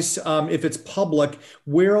you guys. If it's public,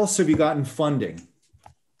 where else have you gotten funding?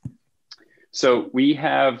 So we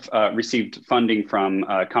have received funding from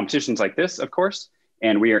competitions like this, of course,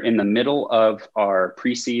 and we are in the middle of our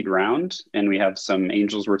pre-seed round, and we have some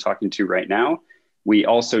angels we're talking to right now. We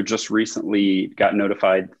also just recently got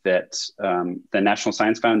notified that the National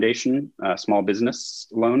Science Foundation small business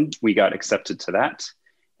loan, we got accepted to that.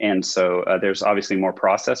 And so there's obviously more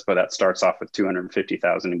process, but that starts off with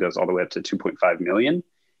 250,000 and goes all the way up to 2.5 million.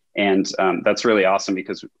 And that's really awesome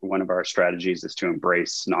because one of our strategies is to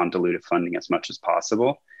embrace non-dilutive funding as much as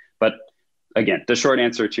possible. But again, the short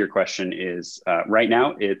answer to your question is right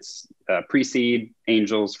now it's pre-seed,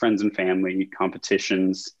 angels, friends and family,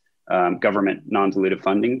 competitions, government non-dilutive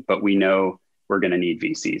funding, but we know we're going to need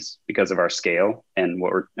VCs because of our scale and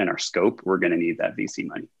our scope. We're going to need that VC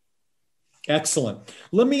money. Excellent.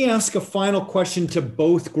 Let me ask a final question to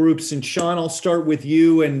both groups. And Sean, I'll start with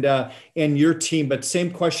you and your team, but same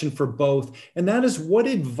question for both. And that is, what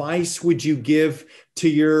advice would you give to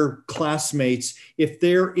your classmates if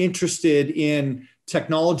they're interested in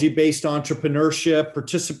technology-based entrepreneurship,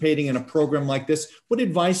 participating in a program like this? What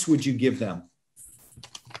advice would you give them?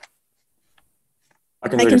 I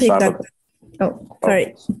can take that. Oh,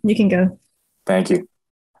 sorry. You can go. Thank you.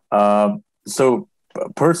 So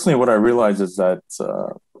personally, what I realize is that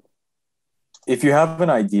if you have an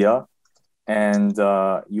idea and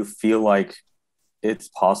you feel like it's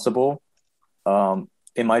possible,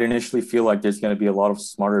 it might initially feel like there's going to be a lot of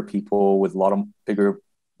smarter people with a lot of bigger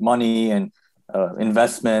money and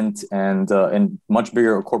investment and much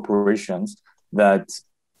bigger corporations that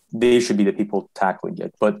they should be the people tackling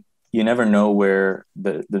it. But you never know where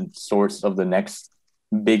the source of the next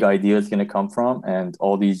big idea is going to come from. And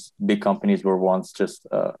all these big companies were once just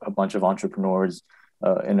a bunch of entrepreneurs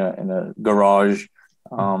in a garage,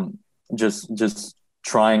 just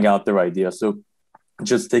trying out their idea. So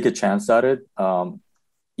just take a chance at it.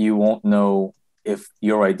 You won't know if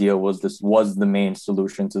your idea was the main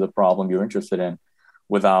solution to the problem you're interested in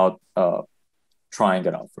without trying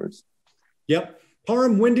it out first. Yep.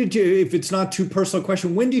 Param, when did you, if it's not too personal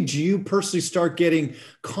question, when did you personally start getting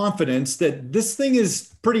confidence that this thing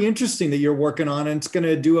is pretty interesting that you're working on and it's going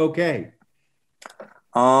to do okay?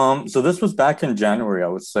 So this was back in January, I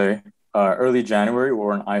would say, early January,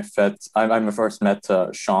 when I first met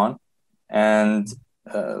Sean, and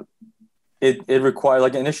it required,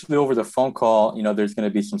 like, initially over the phone call, there's going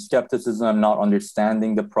to be some skepticism, not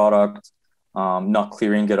understanding the product, not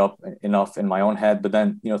clearing it up enough in my own head. But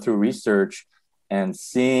then, through research and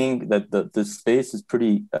seeing that the space is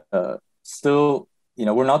pretty still,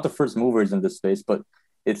 we're not the first movers in this space, but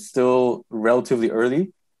it's still relatively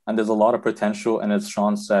early and there's a lot of potential. And as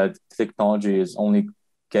Sean said, technology is only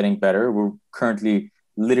getting better. We're currently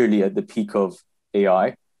literally at the peak of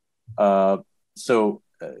AI. So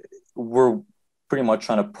we're pretty much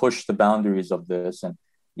trying to push the boundaries of this. And,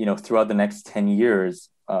 throughout the next 10 years,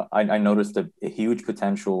 I noticed a huge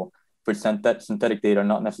potential for synthetic data,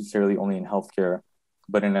 not necessarily only in healthcare,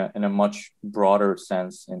 but in a much broader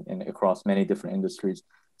sense in across many different industries.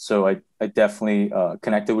 So I definitely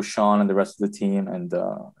connected with Sean and the rest of the team and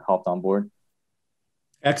hopped on board.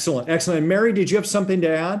 Excellent. And Mary, did you have something to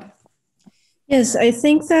add? Yes, I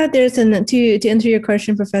think that there's to answer your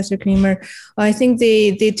question, Professor Kramer, I think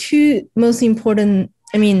the two most important,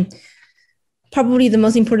 probably the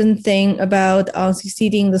most important thing about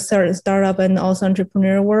succeeding the startup and also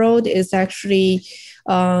entrepreneur world is actually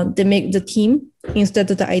the team instead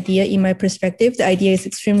of the idea. In my perspective, the idea is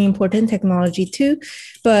extremely important, technology too,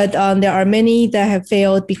 but there are many that have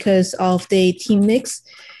failed because of the team mix.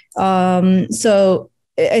 So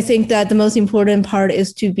I think that the most important part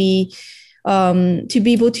is to be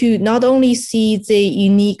able to not only see the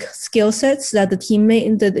unique skill sets that the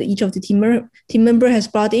teammate, each of the team member has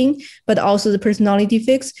brought in, but also the personality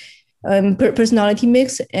mix,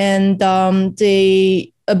 and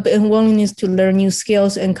the willingness to learn new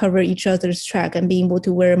skills and cover each other's track and being able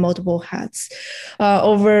to wear multiple hats.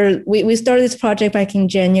 We started this project back in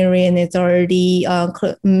January, and it's already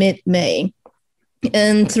mid-May.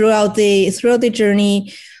 And throughout the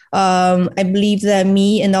journey, I believe that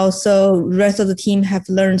me and also the rest of the team have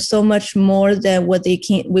learned so much more than what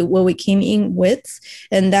we came in with,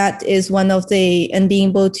 and that is and being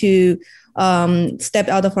able to step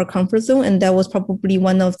out of our comfort zone, and that was probably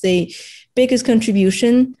one of the biggest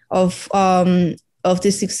contribution of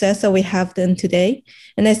the success that we have done today.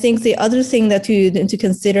 And I think the other thing that to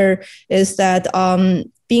consider is that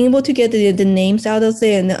being able to get the names out of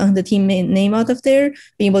there and the team name out of there,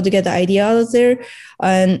 being able to get the idea out of there,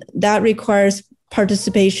 and that requires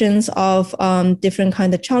participations of different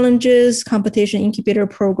kind of challenges, competition incubator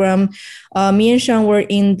program. Me and Sean were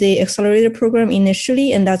in the accelerator program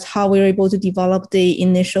initially, and that's how we were able to develop the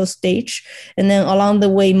initial stage. And then along the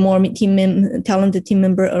way, more talented team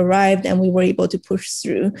member arrived, and we were able to push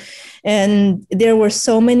through. And there were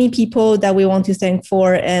so many people that we want to thank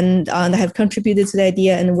for and that have contributed to the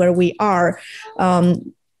idea and where we are.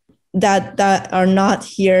 That are not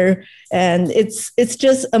here, and it's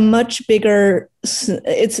just a much bigger.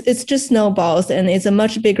 It's just snowballs, and it's a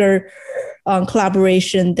much bigger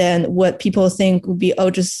collaboration than what people think would be.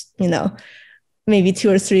 Just maybe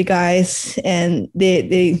 2 or 3 guys, and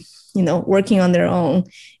they working on their own.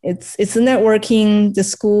 It's the networking, the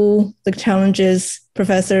school, the challenges,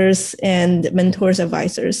 professors, and mentors,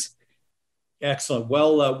 advisors. Excellent.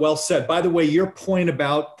 Well said. By the way, your point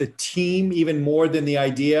about the team, even more than the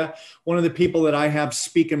idea, one of the people that I have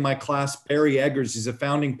speak in my class, Barry Eggers, is a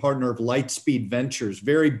founding partner of Lightspeed Ventures,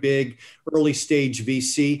 very big early stage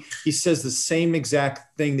VC. He says the same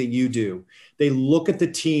exact thing that you do. They look at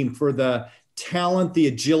the team for the talent, the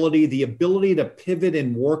agility, the ability to pivot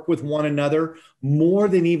and work with one another more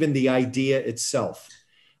than even the idea itself.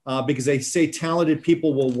 Because they say talented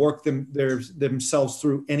people will work themselves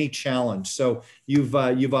through any challenge. So you've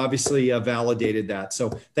obviously validated that. So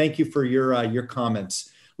thank you for your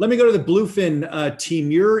comments. Let me go to the Bluefin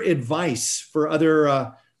team. Your advice for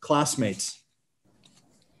other classmates.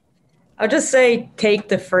 I'll just say, take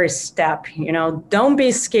the first step. Don't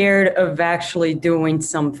be scared of actually doing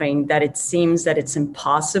something that it seems that it's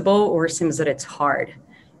impossible or seems that it's hard.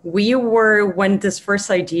 When this first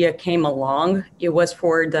idea came along, it was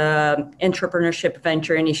for the entrepreneurship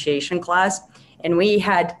venture initiation class. And we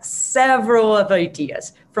had several of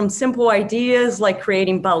ideas, from simple ideas like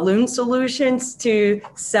creating balloon solutions to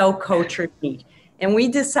cell culture meat. And we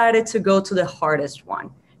decided to go to the hardest one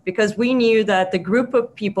because we knew that the group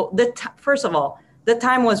of people, first of all, the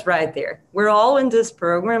time was right there. We're all in this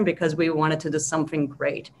program because we wanted to do something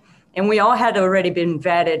great. And we all had already been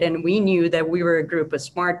vetted, and we knew that we were a group of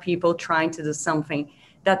smart people trying to do something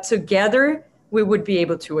that together we would be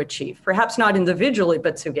able to achieve. Perhaps not individually,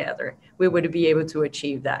 but together we would be able to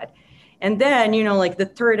achieve that. And then, the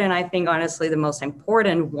third, and I think honestly the most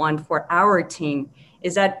important one for our team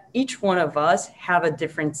is that each one of us have a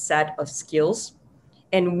different set of skills,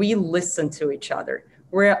 and we listen to each other.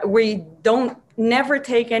 We don't never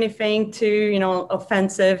take anything to,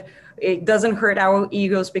 offensive. It doesn't hurt our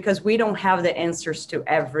egos because we don't have the answers to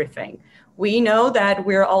everything. We know that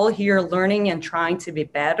we're all here learning and trying to be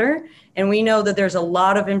better. And we know that there's a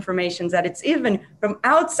lot of information that it's even from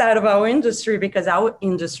outside of our industry because our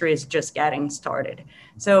industry is just getting started.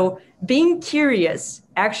 So being curious,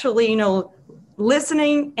 actually,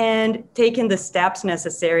 listening and taking the steps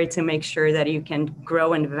necessary to make sure that you can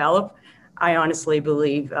grow and develop, I honestly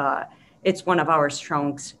believe it's one of our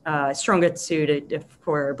strongest suited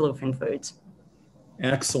for Bluefin Foods.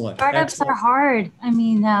 Excellent. Startups Excellent. are hard. I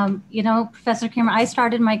mean, Professor Kramer, I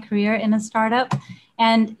started my career in a startup,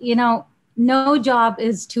 and, no job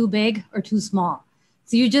is too big or too small.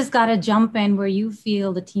 So you just got to jump in where you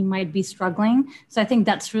feel the team might be struggling. So I think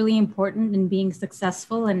that's really important in being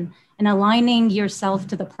successful and aligning yourself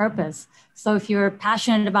to the purpose. So if you're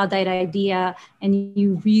passionate about that idea and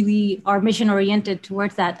you really are mission oriented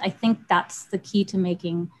towards that, I think that's the key to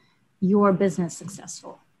making your business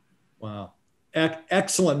successful. Wow.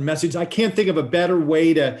 Excellent message. I can't think of a better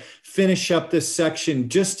way to finish up this section,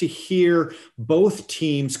 just to hear both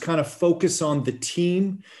teams kind of focus on the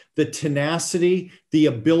team, the tenacity, the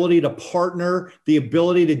ability to partner, the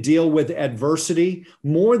ability to deal with adversity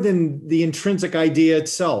more than the intrinsic idea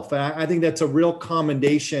itself. And I think that's a real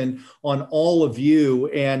commendation on all of you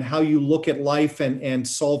and how you look at life and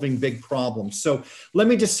solving big problems. So let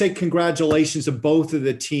me just say congratulations to both of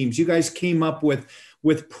the teams. You guys came up with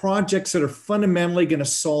projects that are fundamentally going to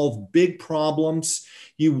solve big problems.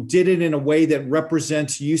 You did it in a way that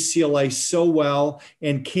represents UCLA so well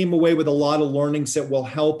and came away with a lot of learnings that will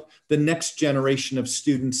help the next generation of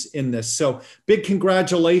students in this. So big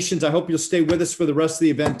congratulations. I hope you'll stay with us for the rest of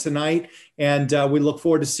the event tonight. And we look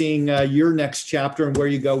forward to seeing your next chapter and where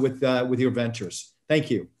you go with your ventures. Thank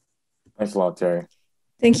you. Thanks a lot, Terry.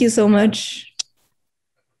 Thank you so much.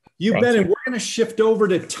 You bet. And we're going to shift over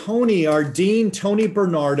to Tony, our dean, Tony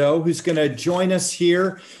Bernardo, who's going to join us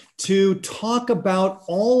here to talk about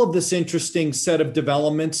all of this interesting set of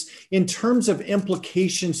developments in terms of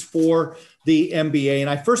implications for the MBA. And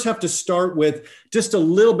I first have to start with just a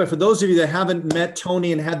little bit, for those of you that haven't met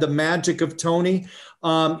Tony and had the magic of Tony,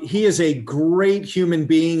 he is a great human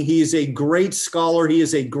being. He is a great scholar. He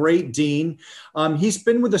is a great dean. He's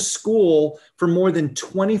been with the school for more than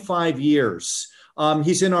 25 years.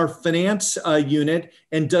 He's in our finance unit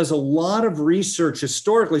and does a lot of research.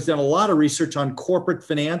 Historically, he's done a lot of research on corporate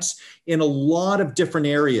finance in a lot of different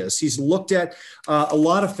areas. He's looked at a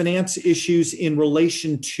lot of finance issues in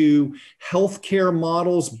relation to healthcare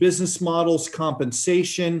models, business models,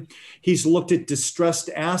 compensation. He's looked at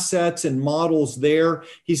distressed assets and models there.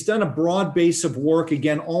 He's done a broad base of work,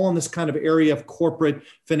 again, all in this kind of area of corporate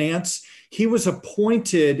finance. He was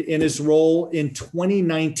appointed in his role in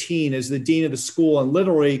 2019 as the dean of the school, and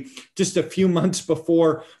literally just a few months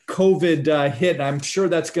before COVID hit. And I'm sure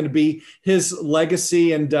that's going to be his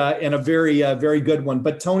legacy and a very good one.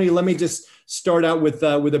 But Tony, let me just start out with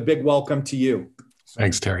a big welcome to you.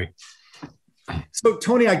 Thanks, Terry. So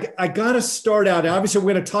Tony, I got to start out. Obviously,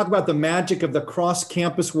 we're going to talk about the magic of the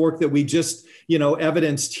cross-campus work that we just,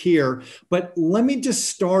 evidenced here. But let me just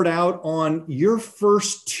start out on your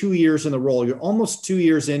first 2 years in the role. You're almost 2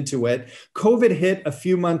 years into it. COVID hit a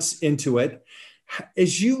few months into it.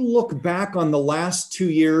 As you look back on the last 2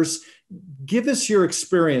 years, give us your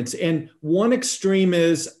experience. And one extreme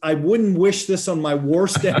is, I wouldn't wish this on my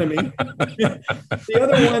worst enemy. The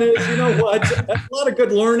other one is, a lot of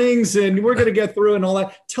good learnings and we're going to get through and all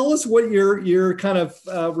that. Tell us what your kind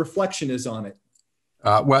of reflection is on it.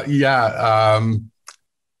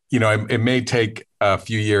 It may take a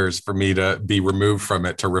few years for me to be removed from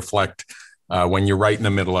it to reflect. When you're right in the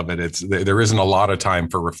middle of it, there isn't a lot of time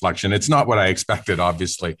for reflection. It's not what I expected,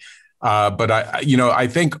 obviously. But I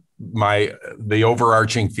think the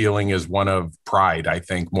overarching feeling is one of pride, I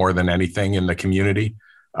think, more than anything in the community,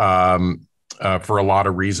 for a lot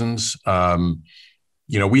of reasons.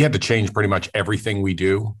 We had to change pretty much everything we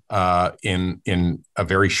do in a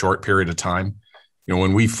very short period of time.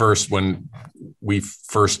 When we first learned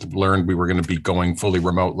we were going to be going fully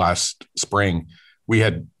remote last spring, we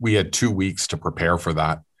had 2 weeks to prepare for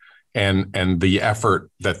that. And the effort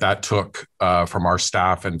that took from our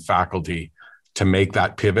staff and faculty to make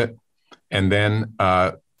that pivot. And then,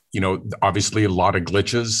 obviously a lot of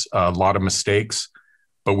glitches, a lot of mistakes,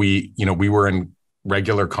 but we were in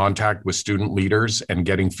regular contact with student leaders and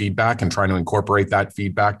getting feedback and trying to incorporate that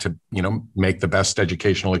feedback to, make the best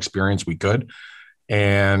educational experience we could.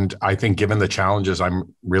 And I think given the challenges,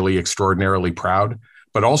 I'm really extraordinarily proud,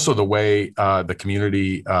 but also the way the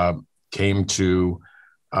community came to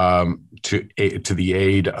the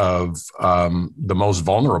aid of the most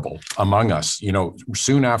vulnerable among us.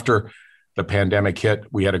 Soon after the pandemic hit,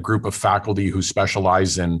 we had a group of faculty who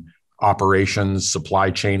specialize in operations, supply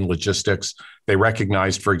chain, logistics. They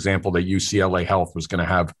recognized, for example, that UCLA Health was going to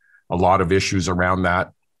have a lot of issues around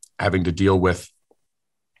that, having to deal with,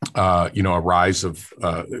 a rise of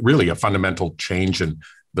really a fundamental change in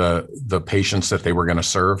the patients that they were going to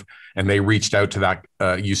serve. And they reached out to that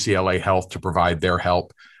UCLA Health to provide their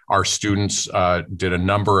help. Our students did a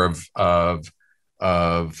number of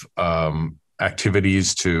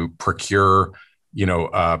activities to procure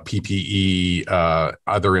PPE,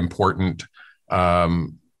 other important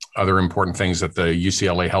things that the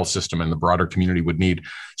UCLA health system and the broader community would need.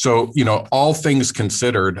 So, all things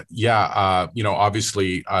considered,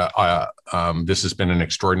 obviously, this has been an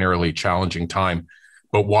extraordinarily challenging time.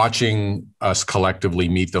 But watching us collectively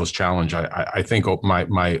meet those challenges, I think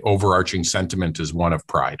my overarching sentiment is one of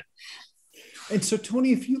pride. And so,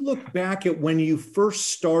 Tony, if you look back at when you first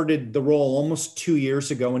started the role almost 2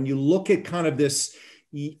 years ago, and you look at kind of this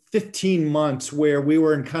 15 months where we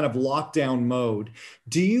were in kind of lockdown mode,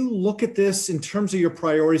 do you look at this in terms of your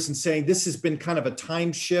priorities and saying this has been kind of a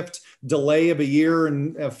time shift delay of a year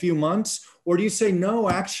and a few months? Or do you say, no,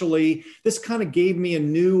 actually, this kind of gave me a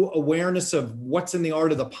new awareness of what's in the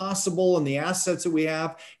art of the possible and the assets that we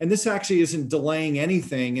have, and this actually isn't delaying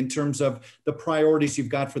anything in terms of the priorities you've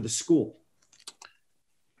got for the school?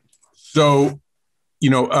 So,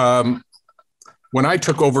 when I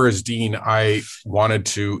took over as dean, I wanted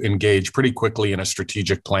to engage pretty quickly in a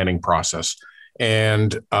strategic planning process.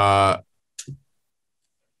 And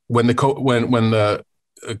when the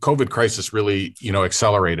COVID crisis really,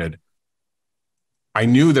 accelerated, I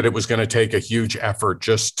knew that it was going to take a huge effort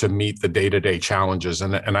just to meet the day-to-day challenges.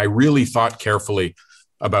 And I really thought carefully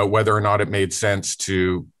about whether or not it made sense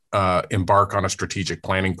to embark on a strategic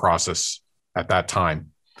planning process at that time.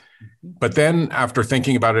 But then after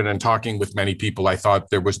thinking about it and talking with many people, I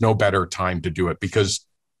thought there was no better time to do it because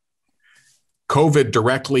COVID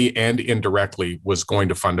directly and indirectly was going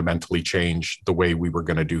to fundamentally change the way we were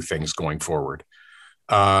going to do things going forward.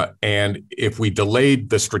 And if we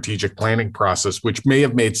delayed the strategic planning process, which may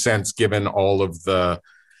have made sense given all of the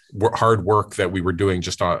hard work that we were doing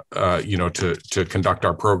just to conduct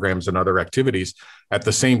our programs and other activities, at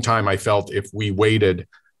the same time, I felt if we waited,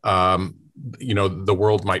 the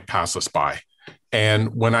world might pass us by.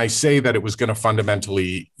 And when I say that it was going to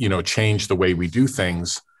fundamentally, change the way we do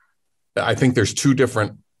things, I think there's two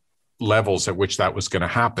different levels at which that was going to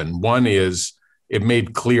happen. One is it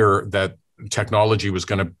made clear that technology was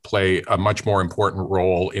going to play a much more important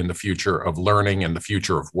role in the future of learning and the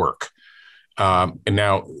future of work. And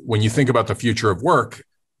now, when you think about the future of work,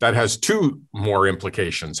 that has two more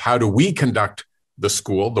implications. How do we conduct the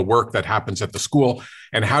school, the work that happens at the school,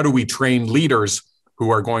 and how do we train leaders who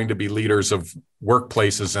are going to be leaders of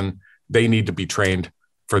workplaces, and they need to be trained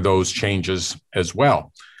for those changes as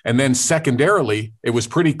well. And then secondarily, it was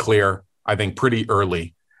pretty clear, I think pretty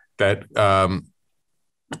early, that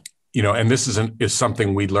and this is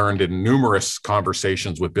something we learned in numerous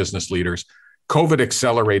conversations with business leaders. COVID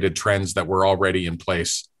accelerated trends that were already in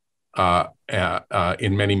place in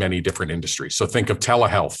many, many different industries. So think of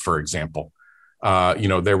telehealth, for example.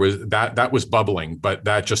 There was that was bubbling, but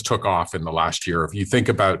that just took off in the last year. If you think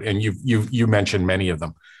about, and you mentioned many of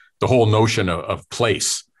them, the whole notion of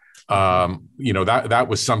place, that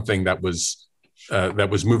was something that was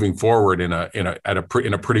moving forward in a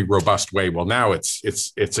pretty robust way. Well, now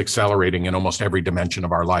it's accelerating in almost every dimension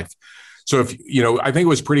of our life. So I think it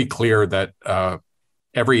was pretty clear that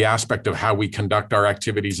every aspect of how we conduct our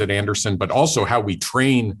activities at Anderson, but also how we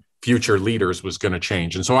train future leaders was going to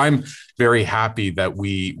change. And so I'm very happy that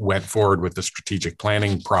we went forward with the strategic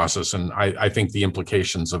planning process. And I think the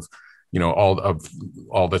implications of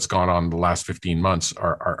all that's gone on in the last 15 months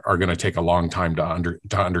are going to take a long time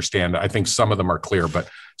to understand. I think some of them are clear, but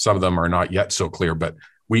some of them are not yet so clear. But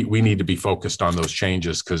we need to be focused on those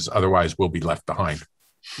changes because otherwise we'll be left behind.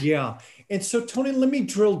 Yeah. And so, Tony, let me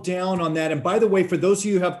drill down on that. And by the way, for those of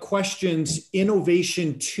you who have questions,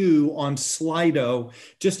 Innovation 2 on Slido,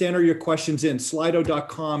 just enter your questions in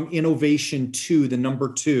slido.com. Innovation 2, the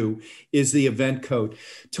number 2 is the event code.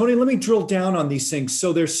 Tony, let me drill down on these things.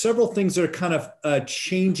 So there's several things that are kind of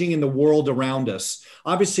changing in the world around us.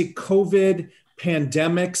 Obviously, COVID,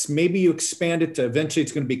 pandemics, maybe you expand it to eventually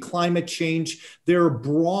it's going to be climate change. There are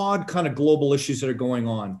broad kind of global issues that are going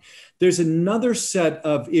on. There's another set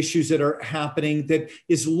of issues that are happening that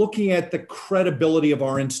is looking at the credibility of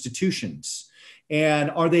our institutions. And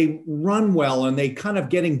are they run well? And they kind of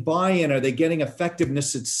getting buy-in? Are they getting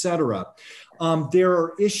effectiveness, et cetera? There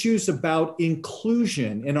are issues about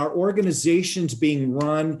inclusion and our organizations being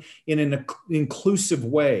run in an inclusive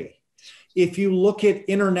way. If you look at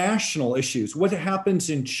international issues, what happens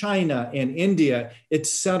in China and India, et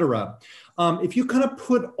cetera, if you kind of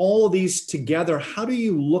put all of these together, how do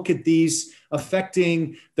you look at these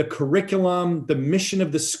affecting the curriculum, the mission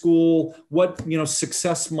of the school, what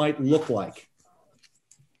success might look like?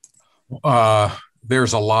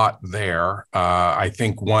 There's a lot there. I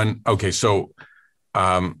think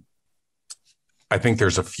I think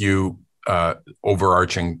there's a few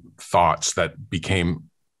overarching thoughts that became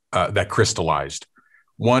that crystallized.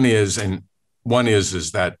 One is, and one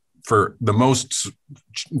is that for the most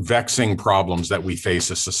vexing problems that we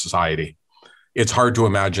face as a society, it's hard to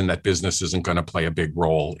imagine that business isn't going to play a big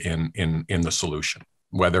role in the solution,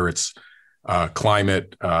 whether it's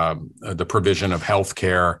climate, the provision of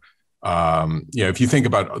healthcare. If you think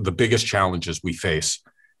about the biggest challenges we face,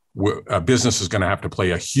 business is going to have to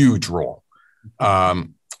play a huge role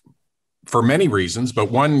for many reasons.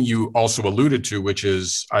 But one you also alluded to, which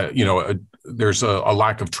is, there's a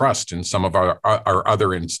lack of trust in some of our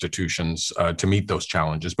other institutions to meet those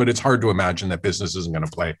challenges. But it's hard to imagine that business isn't going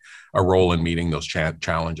to play a role in meeting those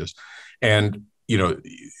challenges. And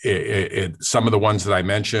some of the ones that I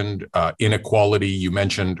mentioned, inequality, you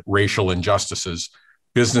mentioned racial injustices,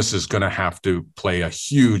 business is going to have to play a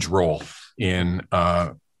huge role in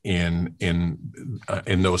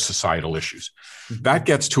those societal issues. That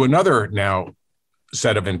gets to another now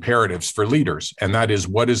set of imperatives for leaders, and that is,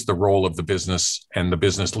 what is the role of the business and the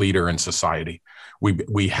business leader in society?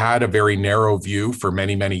 We had a very narrow view for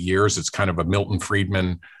many, many years. It's kind of a Milton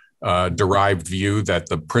Friedman derived view that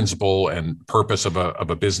the principle and purpose of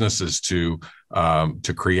a business is to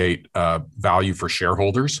create value for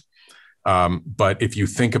shareholders. But if you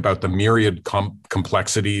think about the myriad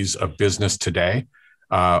complexities of business today,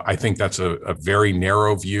 I think that's a very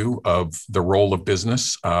narrow view of the role of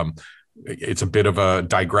business. It's a bit of a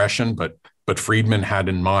digression, but Friedman had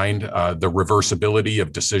in mind the reversibility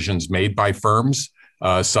of decisions made by firms.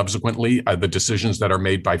 Subsequently, the decisions that are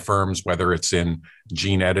made by firms, whether it's in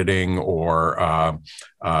gene editing or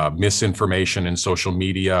misinformation in social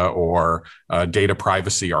media or data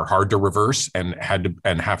privacy, are hard to reverse and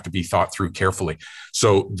have to be thought through carefully.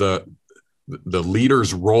 So the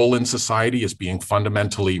leader's role in society is being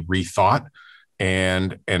fundamentally rethought,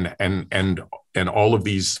 and all of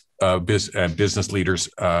these business leaders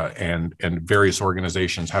and various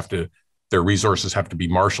organizations their resources have to be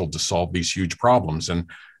marshaled to solve these huge problems. And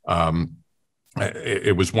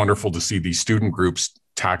it was wonderful to see these student groups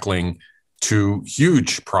tackling two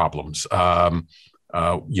huge problems. One,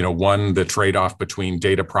 the trade-off between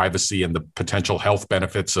data privacy and the potential health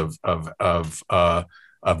benefits of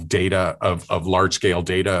data, of large-scale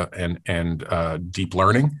data and deep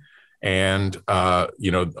learning. And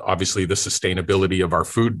obviously the sustainability of our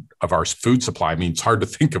food supply. I mean, it's hard to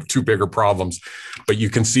think of two bigger problems, but you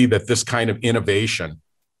can see that this kind of innovation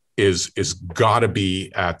is got to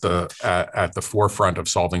be at the forefront of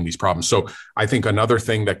solving these problems. So I think another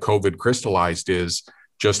thing that COVID crystallized is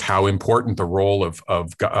just how important the role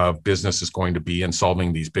of business is going to be in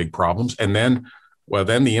solving these big problems, and then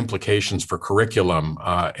the implications for curriculum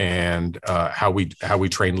and how we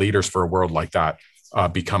train leaders for a world like that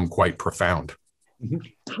become quite profound.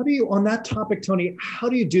 How do you, on that topic, Tony, how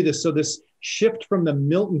do you do this? So this shift from the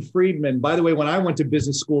Milton Friedman, by the way, when I went to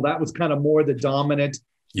business school, that was kind of more the dominant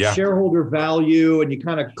shareholder value, and you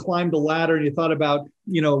kind of climbed the ladder and you thought about,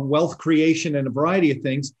 wealth creation and a variety of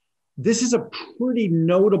things. This is a pretty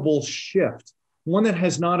notable shift, one that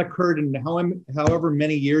has not occurred in however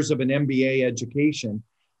many years of an MBA education.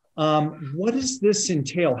 What does this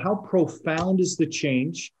entail? How profound is the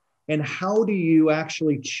change? And how do you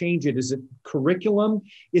actually change it? Is it curriculum?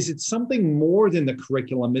 Is it something more than the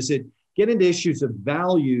curriculum? Is it get into issues of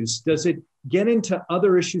values? Does it get into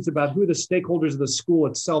other issues about who are the stakeholders of the school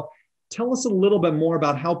itself? Tell us a little bit more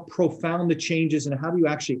about how profound the change is and how do you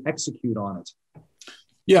actually execute on it?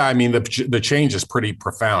 Yeah, I mean, the change is pretty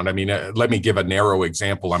profound. I mean, let me give a narrow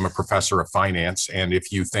example. I'm a professor of finance. And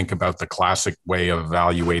if you think about the classic way of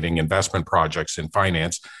evaluating investment projects in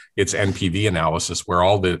finance, it's NPV analysis, where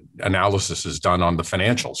all the analysis is done on the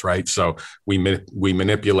financials, right? So we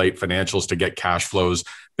manipulate financials to get cash flows.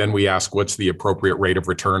 Then we ask, what's the appropriate rate of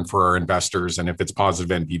return for our investors? And if it's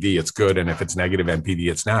positive NPV, it's good. And if it's negative NPV,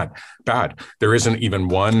 it's not bad. There isn't even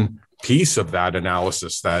one piece of that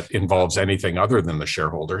analysis that involves anything other than the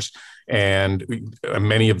shareholders. And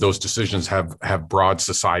many of those decisions have broad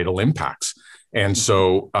societal impacts. And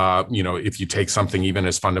so, if you take something even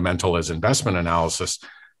as fundamental as investment analysis,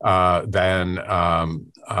 then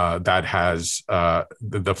that has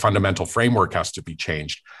the fundamental framework has to be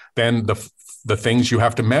changed. Then the things you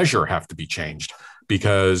have to measure have to be changed.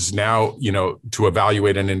 Because now, to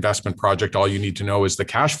evaluate an investment project, all you need to know is the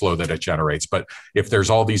cash flow that it generates. But if there's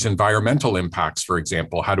all these environmental impacts, for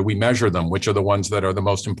example, how do we measure them? Which are the ones that are the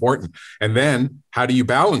most important? And then how do you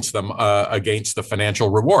balance them against the financial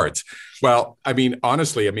rewards? Well, I mean,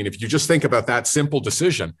 honestly, if you just think about that simple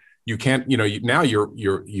decision, you can't, now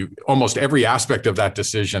you're almost every aspect of that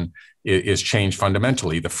decision is changed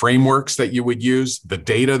fundamentally. The frameworks that you would use, the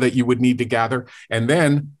data that you would need to gather, and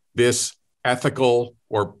then this ethical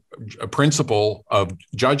or a principle of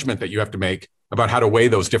judgment that you have to make about how to weigh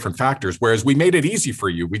those different factors, whereas we made it easy for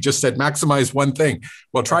you. We just said maximize one thing.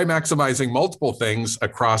 Well, try maximizing multiple things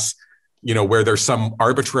across, where there's some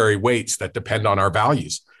arbitrary weights that depend on our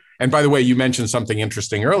values. And by the way, you mentioned something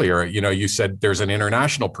interesting earlier. You said there's an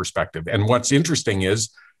international perspective. And what's interesting is,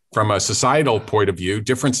 from a societal point of view,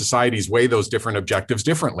 different societies weigh those different objectives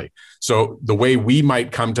differently. So the way we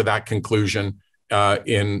might come to that conclusion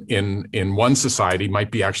in one society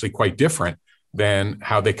might be actually quite different than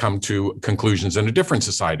how they come to conclusions in a different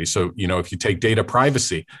society. So, if you take data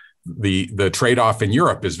privacy, the trade-off in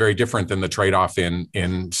Europe is very different than the trade-off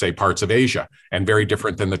in say parts of Asia, and very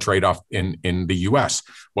different than the trade-off in the US.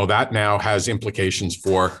 Well, that now has implications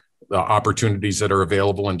for the opportunities that are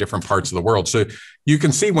available in different parts of the world. So you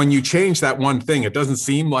can see when you change that one thing, it doesn't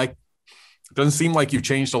seem like you've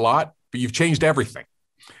changed a lot, but you've changed everything.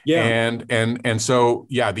 Yeah. And so,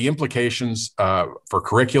 yeah, the implications for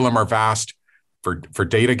curriculum are vast, for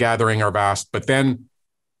data gathering are vast, but then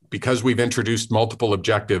because we've introduced multiple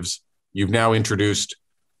objectives, you've now introduced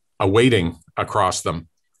a weighting across them.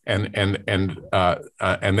 And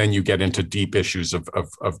then you get into deep issues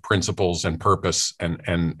of principles and purpose,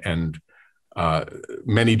 and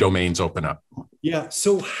many domains open up. Yeah.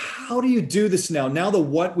 So how do you do this now? Now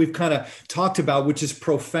what we've kind of talked about, which is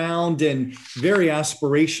profound and very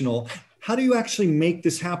aspirational, how do you actually make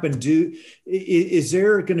this happen? Is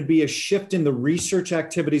there going to be a shift in the research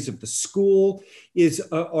activities of the school?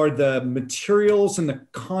 Are the materials and the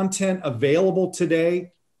content available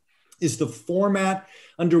today? Is the format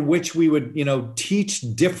under which we would, teach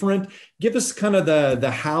different? Give us kind of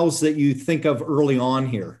the hows that you think of early on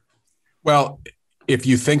here. Well, if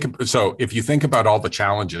you think about all the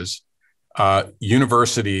challenges,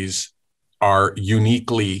 universities are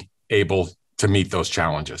uniquely able to meet those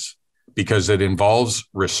challenges because it involves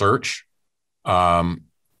research.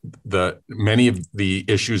 Many of the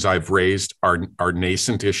issues I've raised are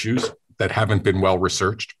nascent issues that haven't been well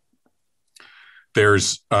researched.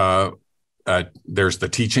 There's the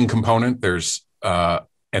teaching component. And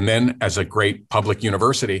then as a great public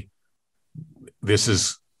university, this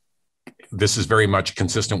is very much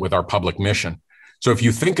consistent with our public mission. So if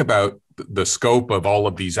you think about the scope of all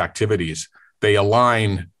of these activities, they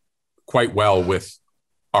align quite well with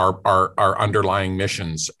our underlying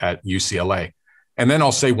missions at UCLA. And then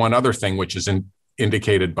I'll say one other thing, which is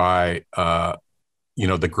indicated by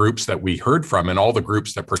the groups that we heard from and all the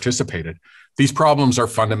groups that participated. These problems are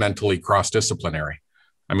fundamentally cross-disciplinary.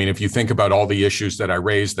 I mean, if you think about all the issues that I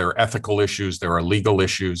raised, there are ethical issues, there are legal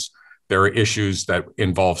issues, there are issues that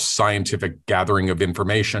involve scientific gathering of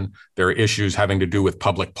information, there are issues having to do with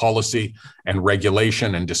public policy and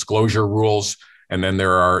regulation and disclosure rules, and then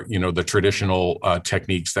there are, the traditional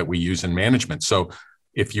techniques that we use in management. So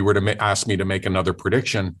if you were to ask me to make another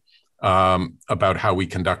prediction about how we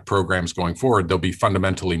conduct programs going forward, they'll be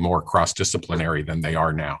fundamentally more cross-disciplinary than they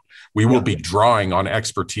are now. We will be drawing on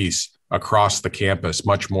expertise across the campus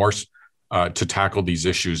much more to tackle these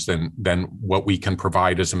issues than what we can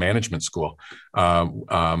provide as a management school.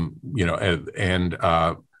 So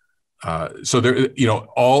there,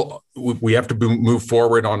 we have to move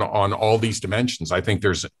forward on all these dimensions. I think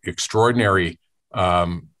there's extraordinary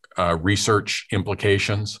research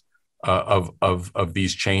implications of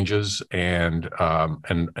these changes, and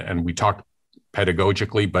we talked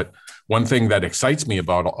pedagogically, but one thing that excites me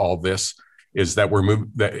about all this is that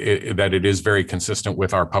that it is very consistent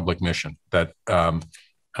with our public mission, that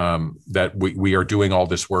we are doing all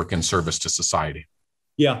this work in service to society.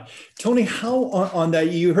 Yeah. Tony, how on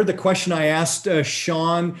that, you heard the question I asked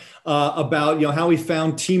Sean about, how he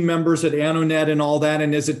found team members at Anon Net and all that.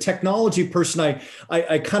 And as a technology person,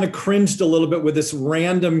 I kind of cringed a little bit with this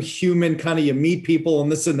random human kind of, you meet people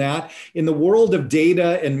and this and that. In the world of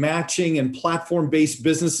data and matching and platform-based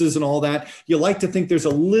businesses and all that, you like to think there's a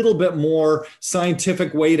little bit more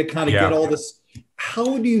scientific way to kind of get all this.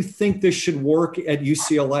 How do you think this should work at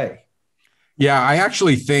UCLA? Yeah, I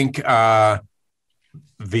actually think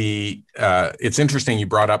it's interesting you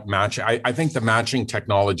brought up matching. I think the matching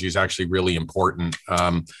technology is actually really important.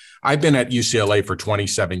 I've been at UCLA for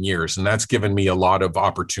 27 years, and that's given me a lot of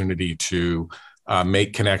opportunity to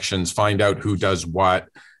make connections, find out who does what,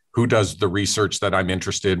 who does the research that I'm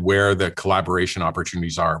interested, where the collaboration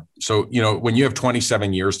opportunities are. So, when you have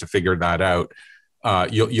 27 years to figure that out,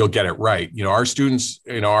 you'll get it right. Our students,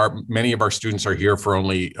 many of our students are here for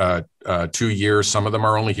only 2 years. Some of them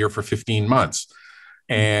are only here for 15 months.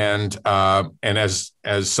 And as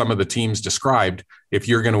some of the teams described, if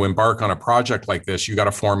you're going to embark on a project like this, you got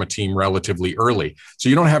to form a team relatively early. So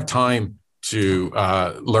you don't have time to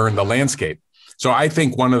learn the landscape. So I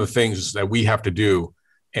think one of the things that we have to do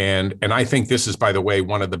And I think this is, by the way,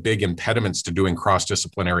 one of the big impediments to doing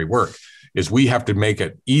cross-disciplinary work is we have to make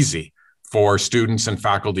it easy for students and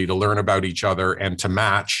faculty to learn about each other and to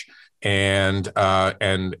match and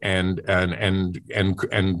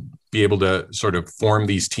be able to sort of form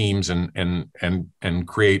these teams and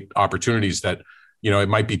create opportunities that, it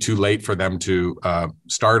might be too late for them to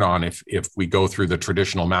start on if we go through the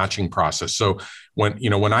traditional matching process. So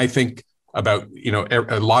when I think about,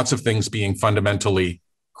 lots of things being fundamentally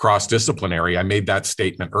cross-disciplinary, I made that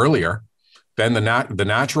statement earlier, then the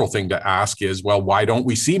natural thing to ask is, well, why don't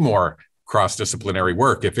we see more cross-disciplinary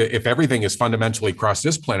work? If everything is fundamentally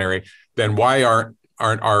cross-disciplinary, then why aren't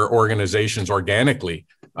our organizations organically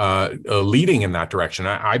leading in that direction?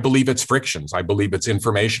 I believe it's frictions. I believe it's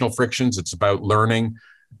informational frictions. It's about learning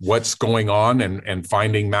what's going on and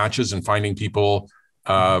finding matches and finding people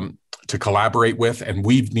to collaborate with. And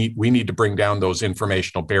we need to bring down those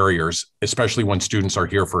informational barriers, especially when students are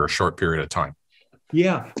here for a short period of time.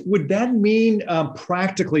 Yeah. Would that mean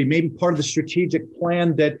practically, maybe part of the strategic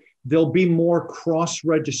plan, that there'll be more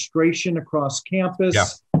cross-registration across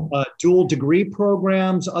campus, dual degree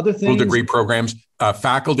programs, other things? Dual degree programs,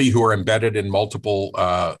 faculty who are embedded in multiple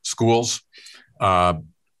schools,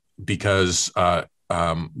 because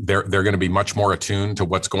they're going to be much more attuned to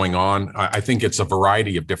what's going on. I think it's a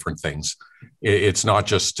variety of different things. It's not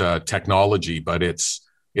just technology, but it's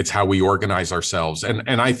how we organize ourselves.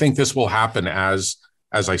 And I think this will happen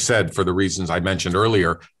as I said, for the reasons I mentioned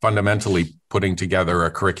earlier. Fundamentally, putting together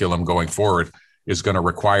a curriculum going forward is going to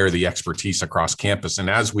require the expertise across campus. And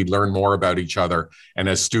as we learn more about each other, and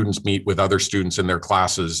as students meet with other students in their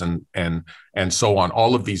classes and so on,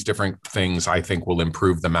 all of these different things, I think, will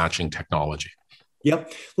improve the matching technology.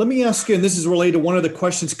 Yep. Let me ask you, and this is related to one of the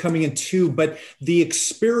questions coming in too, but the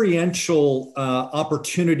experiential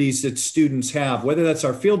opportunities that students have, whether that's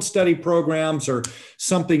our field study programs or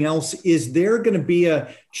something else, is there going to be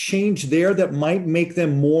a change there that might make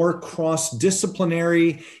them more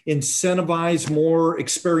cross-disciplinary, incentivize more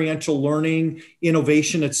experiential learning,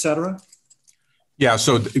 innovation, et cetera? Yeah.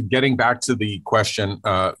 So getting back to the question,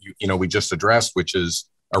 we just addressed, which is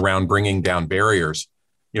around bringing down barriers.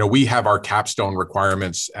 We have our capstone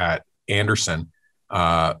requirements at Anderson,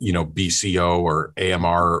 BCO or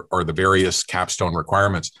AMR or the various capstone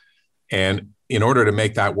requirements. And in order to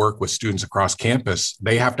make that work with students across campus,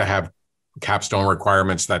 they have to have capstone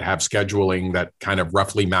requirements that have scheduling that kind of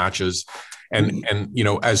roughly matches. And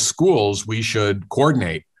as schools, we should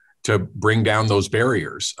coordinate to bring down those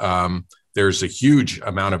barriers. There's a huge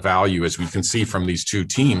amount of value, as we can see from these two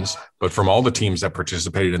teams, but from all the teams that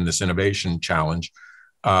participated in this innovation challenge,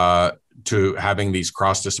 to having these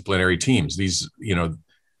cross-disciplinary teams. These,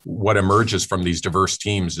 what emerges from these diverse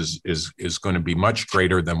teams is going to be much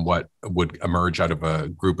greater than what would emerge out of a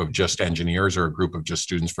group of just engineers or a group of just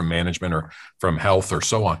students from management or from health or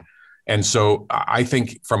so on. And so I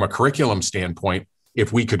think from a curriculum standpoint,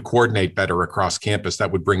 if we could coordinate better across campus,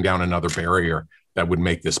 that would bring down another barrier that would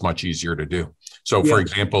make this much easier to do. So for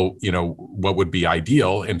example, what would be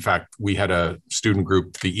ideal? In fact, we had a student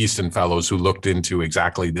group, the Easton Fellows, who looked into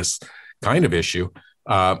exactly this kind of issue.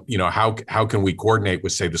 How can we coordinate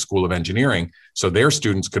with, say, the School of Engineering, so their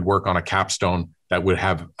students could work on a capstone that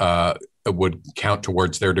would count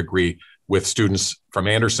towards their degree, with students from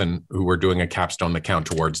Anderson who were doing a capstone that count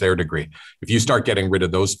towards their degree. If you start getting rid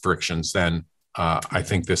of those frictions, then I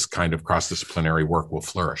think this kind of cross-disciplinary work will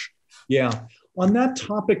flourish. Yeah. On that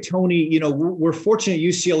topic, Tony, we're fortunate at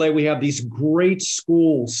UCLA, we have these great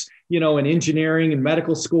schools, in engineering and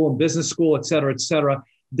medical school and business school, et cetera, et cetera.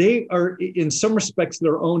 They are, in some respects,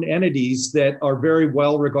 their own entities that are very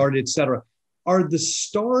well regarded, et cetera. Are the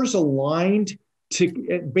stars aligned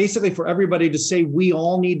to basically for everybody to say we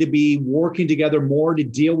all need to be working together more to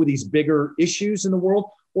deal with these bigger issues in the world?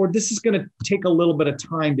 Or this is going to take a little bit of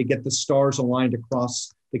time to get the stars aligned across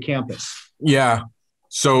the campus? Yeah.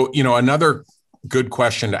 So, another good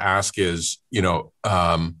question to ask is,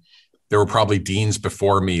 there were probably deans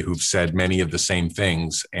before me who've said many of the same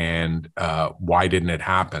things, and why didn't it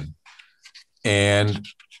happen? And,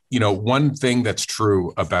 one thing that's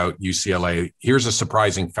true about UCLA, here's a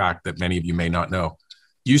surprising fact that many of you may not know.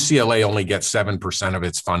 UCLA only gets 7% of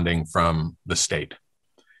its funding from the state.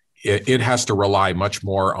 It has to rely much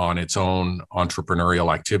more on its own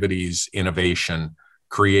entrepreneurial activities, innovation,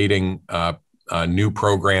 creating new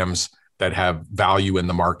programs that have value in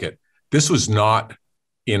the market. This was not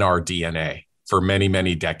in our DNA for many,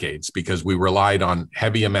 many decades, because we relied on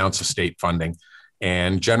heavy amounts of state funding.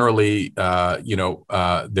 And generally,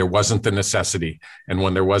 there wasn't the necessity. And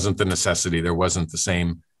when there wasn't the necessity, there wasn't the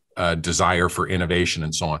same desire for innovation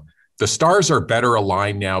and so on. The stars are better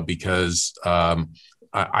aligned now because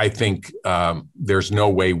I think there's no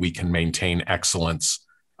way we can maintain excellence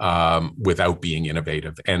without being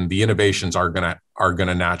innovative, and the innovations are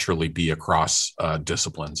gonna naturally be across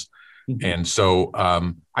disciplines. Mm-hmm. And so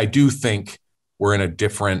I do think we're in a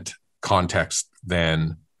different context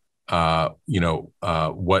than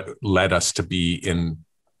what led us to be in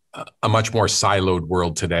a much more siloed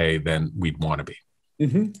world today than we'd want to be.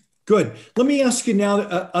 Mm-hmm. Good. Let me ask you now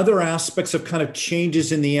other aspects of kind of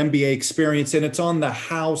changes in the MBA experience, and it's on the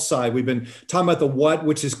how side. We've been talking about the what,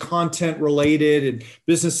 which is content related and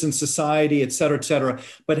business and society, et cetera,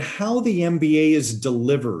 but how the MBA is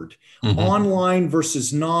delivered, mm-hmm. online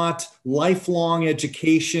versus not, lifelong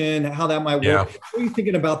education, how that might work. Yeah. What are you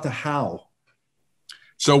thinking about the how?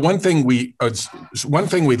 So one thing we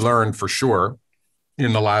learned for sure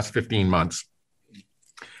in the last 15 months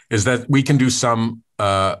is that we can do some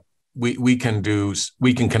we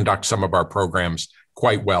can conduct some of our programs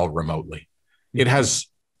quite well remotely. It has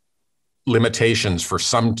limitations for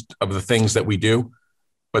some of the things that we do,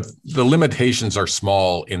 but the limitations are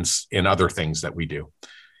small in other things that we do.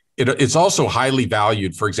 It's also highly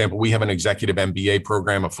valued. For example, we have an executive MBA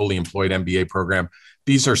program, a fully employed MBA program.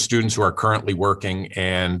 These are students who are currently working,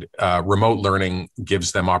 and remote learning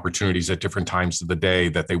gives them opportunities at different times of the day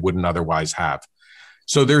that they wouldn't otherwise have.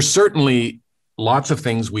 So there's certainly lots of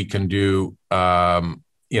things we can do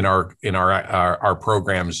in our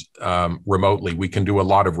programs remotely. We can do a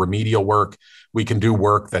lot of remedial work. We can do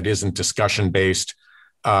work that isn't discussion based,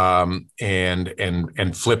 and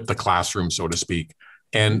flip the classroom, so to speak.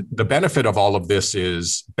 And the benefit of all of this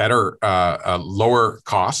is better, lower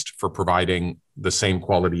cost for providing the same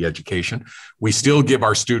quality education. We still give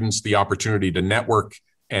our students the opportunity to network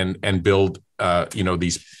and build,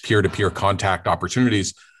 these peer-to-peer contact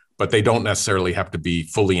opportunities, but they don't necessarily have to be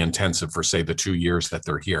fully intensive for, say, the 2 years that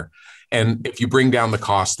they're here. And if you bring down the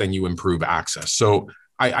cost, then you improve access. So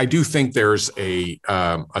I do think there's a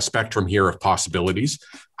spectrum here of possibilities.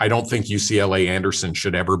 I don't think UCLA Anderson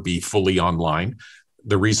should ever be fully online.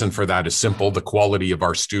 The reason for that is simple. The quality of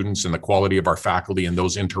our students and the quality of our faculty and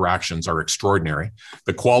those interactions are extraordinary.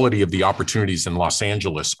 The quality of the opportunities in Los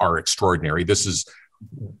Angeles are extraordinary. This is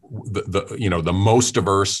the most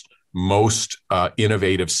diverse, most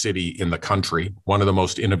innovative city in the country, one of the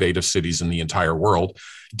most innovative cities in the entire world.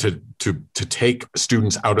 To take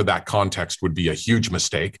students out of that context would be a huge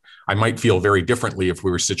mistake. I might feel very differently if we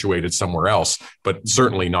were situated somewhere else, but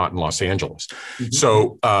certainly not in Los Angeles. Mm-hmm.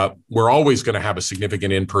 So we're always going to have a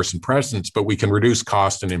significant in-person presence, but we can reduce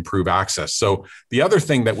cost and improve access. So the other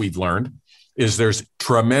thing that we've learned is there's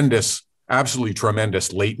absolutely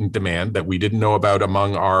tremendous latent demand that we didn't know about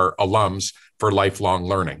among our alums for lifelong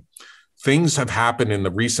learning. Things have happened in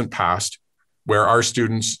the recent past where our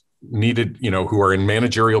students needed, who are in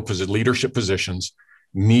managerial leadership positions,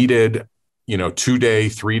 needed, 2-day,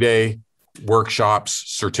 3-day workshops,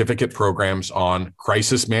 certificate programs on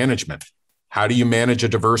crisis management. How do you manage a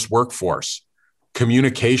diverse workforce?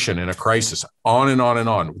 Communication in a crisis, on and on and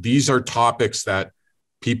on. These are topics that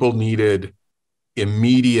people needed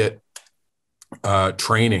immediate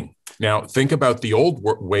training. Now, think about the old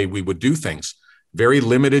way we would do things. Very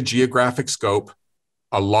limited geographic scope,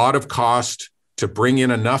 a lot of cost to bring in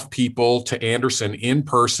enough people to Anderson in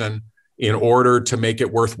person in order to make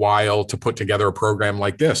it worthwhile to put together a program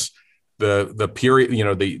like this. The period,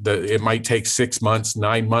 it might take 6 months,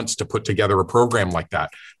 9 months to put together a program like that,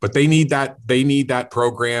 but they need that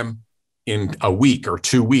program in a week or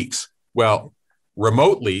 2 weeks. Well,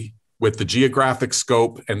 remotely, with the geographic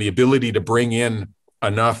scope and the ability to bring in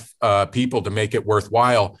enough people to make it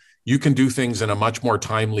worthwhile, you can do things in a much more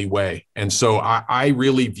timely way. And so I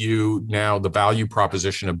really view now the value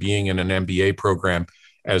proposition of being in an MBA program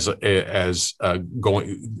as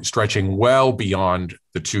stretching well beyond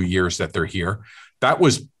the 2 years that they're here. That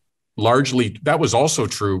was also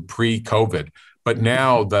true pre-COVID, but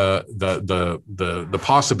now the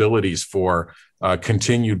possibilities for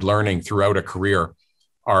continued learning throughout a career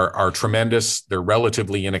are tremendous. They're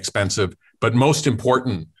relatively inexpensive, but most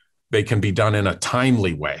important, they can be done in a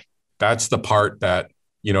timely way. That's the part that,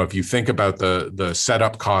 if you think about the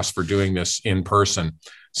setup costs for doing this in person,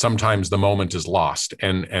 sometimes the moment is lost.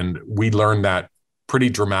 And we learned that pretty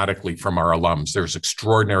dramatically from our alums. There's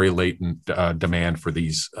extraordinary latent demand for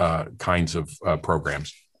these kinds of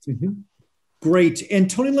programs. Mm-hmm. Great. And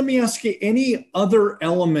Tony, let me ask you, any other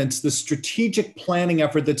elements, the strategic planning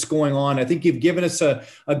effort that's going on? I think you've given us a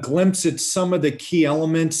glimpse at some of the key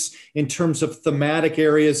elements in terms of thematic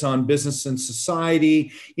areas on business and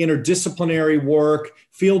society, interdisciplinary work,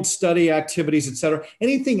 field study activities, et cetera.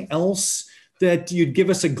 Anything else that you'd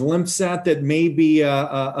give us a glimpse at that may be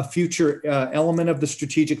a future element of the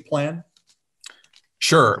strategic plan?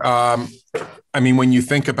 Sure. I mean, when you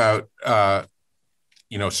think about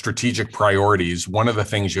strategic priorities, one of the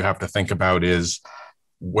things you have to think about is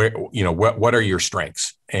what are your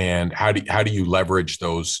strengths, and how do you leverage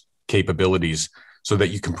those capabilities so that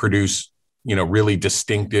you can produce really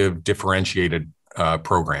distinctive, differentiated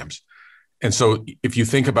programs. And so if you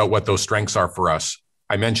think about what those strengths are for us,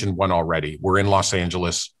 I mentioned one already. We're in Los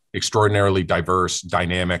Angeles, extraordinarily diverse,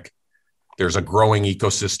 dynamic. There's a growing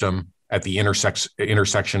ecosystem at the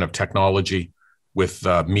intersection of technology with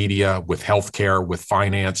media, with healthcare, with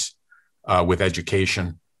finance, with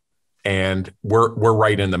education. And we're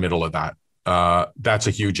right in the middle of that. That's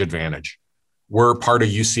a huge advantage. We're part of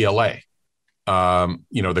UCLA,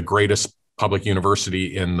 the greatest public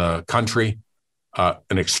university in the country,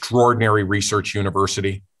 an extraordinary research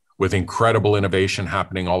university with incredible innovation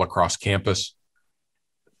happening all across campus.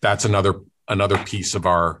 That's another piece of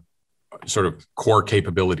our sort of core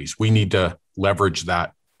capabilities. We need to leverage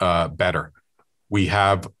that better. We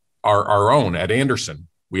have our own at Anderson.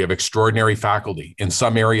 We have extraordinary faculty. In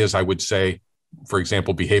some areas, I would say, for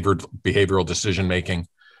example, behavioral decision-making,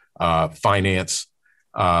 finance,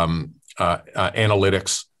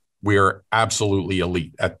 analytics. We are absolutely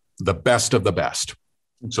elite at the best of the best.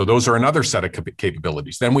 So those are another set of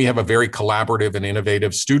capabilities. Then we have a very collaborative and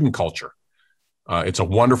innovative student culture. It's a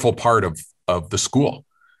wonderful part of the school.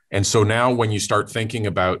 And so now when you start thinking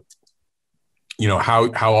about,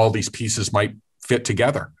 how all these pieces might fit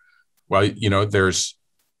together, well, there's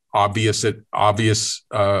obvious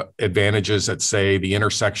advantages at, say, the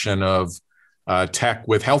intersection of tech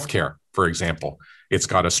with healthcare, for example. It's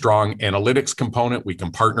got a strong analytics component. We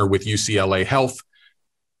can partner with UCLA Health.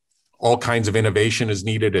 All kinds of innovation is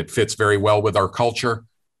needed. It fits very well with our culture,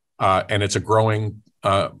 and it's a growing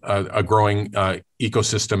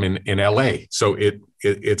ecosystem in LA. So it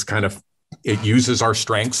uses our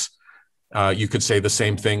strengths. You could say the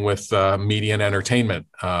same thing with media and entertainment,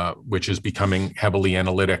 which is becoming heavily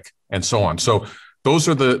analytic, and so on. So those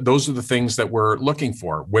are the things that we're looking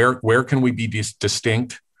for. Where can we be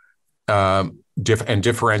distinct and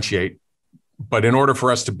differentiate? But in order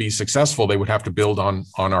for us to be successful, they would have to build on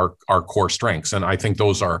our core strengths, and I think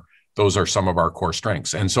those are some of our core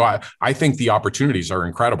strengths. And so I think the opportunities are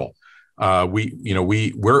incredible. We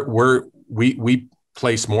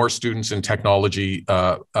place more students in technology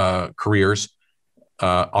careers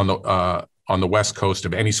on the West Coast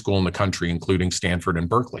of any school in the country, including Stanford and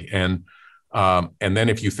Berkeley. And then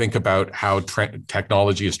if you think about how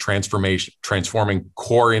technology is transforming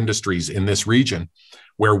core industries in this region,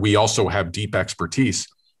 where we also have deep expertise,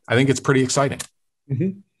 I think it's pretty exciting.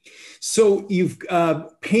 Mm-hmm. So you've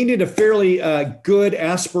painted a fairly good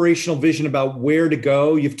aspirational vision about where to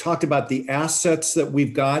go. You've talked about the assets that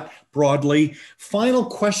we've got broadly. Final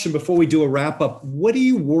question before we do a wrap up. What do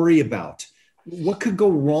you worry about? What could go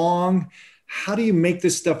wrong? How do you make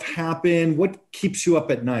this stuff happen? What keeps you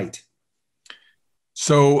up at night?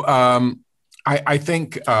 So I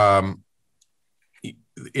think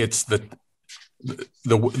it's the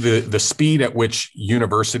speed at which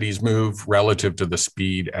universities move relative to the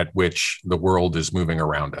speed at which the world is moving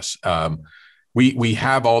around us. We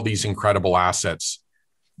have all these incredible assets,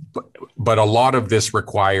 but a lot of this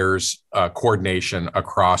requires coordination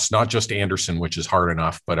across not just Anderson, which is hard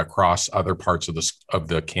enough, but across other parts of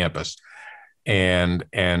the campus. And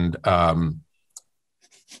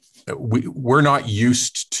we're not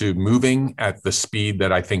used to moving at the speed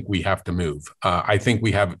that I think we have to move. I think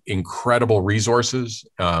we have incredible resources,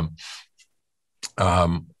 but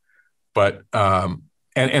by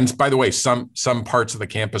the way, some parts of the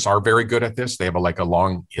campus are very good at this. They have a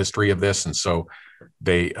long history of this, and so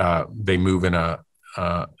they move in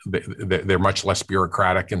they're much less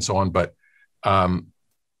bureaucratic and so on. But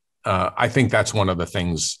I think that's one of the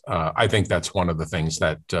things. That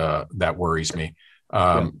worries me.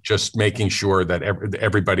 Just making sure that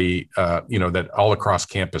everybody, that all across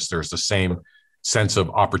campus, there's the same sense of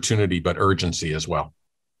opportunity, but urgency as well.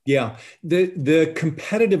 Yeah. The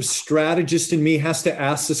competitive strategist in me has to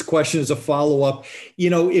ask this question as a follow-up.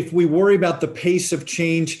 If we worry about the pace of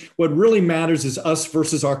change, what really matters is us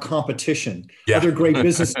versus our competition, other great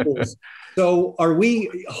business schools. So are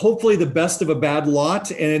we hopefully the best of a bad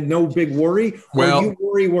lot and no big worry? Or do you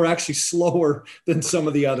worry we're actually slower than some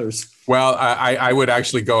of the others? Well, I would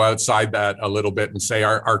actually go outside that a little bit and say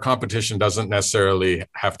our competition doesn't necessarily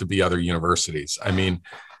have to be other universities. I mean,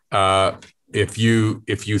 if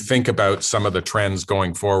you think about some of the trends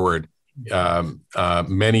going forward,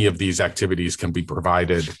 many of these activities can be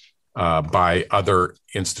provided by other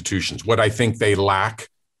institutions. What I think they lack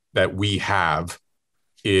that we have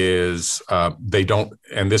is they don't,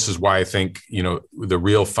 and this is why I think, the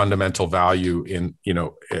real fundamental value in,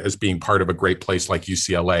 as being part of a great place like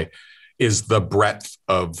UCLA is the breadth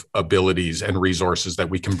of abilities and resources that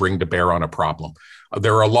we can bring to bear on a problem.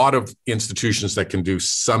 There are a lot of institutions that can do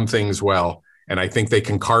some things well, and I think they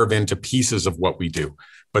can carve into pieces of what we do.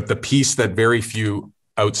 But the piece that very few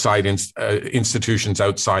outside institutions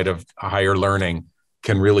outside of higher learning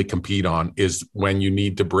can really compete on is when you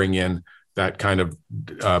need to bring in that kind of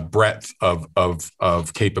breadth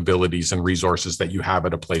of capabilities and resources that you have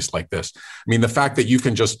at a place like this. I mean, the fact that you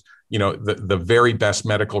can just, the very best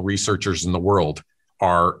medical researchers in the world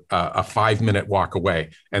are a 5-minute walk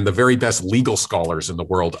away, and the very best legal scholars in the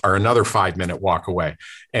world are another 5-minute walk away.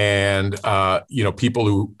 And, people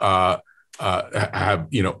who have, are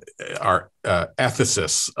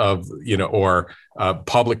ethicists of, or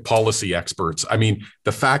public policy experts. I mean,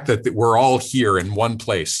 the fact that we're all here in one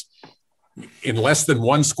place in less than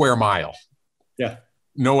 1 square mile. Yeah.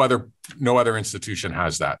 No other institution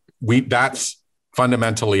has that. That's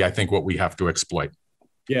fundamentally, I think, what we have to exploit.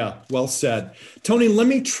 Yeah, well said. Tony, let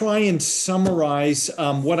me try and summarize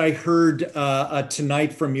what I heard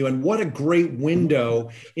tonight from you, and what a great window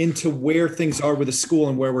into where things are with the school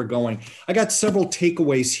and where we're going. I got several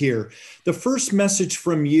takeaways here. The first message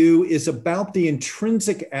from you is about the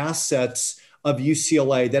intrinsic assets of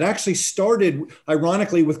UCLA that actually started,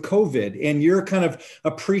 ironically, with COVID, and your kind of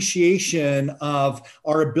appreciation of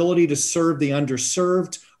our ability to serve the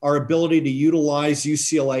underserved, our ability to utilize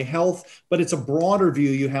UCLA Health, but it's a broader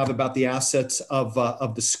view you have about the assets of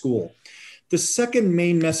the school. The second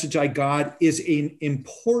main message I got is an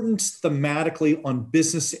importance thematically on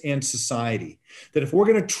business and society. That if we're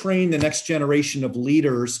going to train the next generation of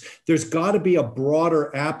leaders, there's got to be a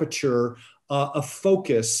broader aperture of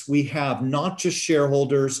focus. We have not just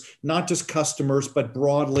shareholders, not just customers, but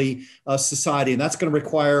broadly society. And that's going to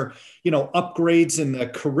require, upgrades in the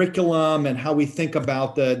curriculum and how we think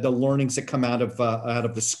about the learnings that come out of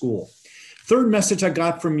the school. Third message I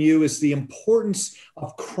got from you is the importance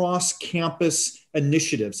of cross-campus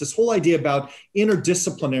initiatives. This whole idea about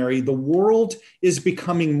interdisciplinary, the world is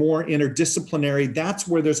becoming more interdisciplinary. That's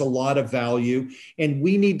where there's a lot of value. And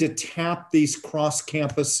we need to tap these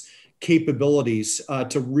cross-campus capabilities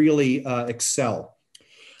to really excel.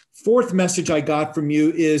 Fourth message I got from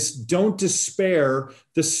you is don't despair.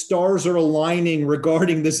 The stars are aligning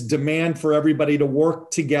regarding this demand for everybody to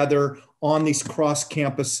work together on these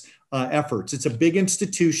cross-campus efforts. It's a big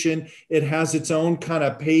institution. It has its own kind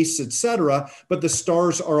of pace, et cetera, but the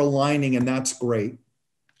stars are aligning, and that's great.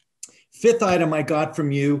 Fifth item I got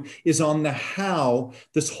from you is on the how.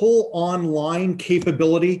 This whole online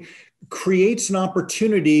capability creates an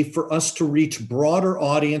opportunity for us to reach broader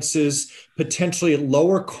audiences, potentially at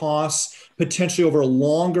lower costs, potentially over a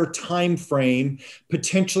longer time frame,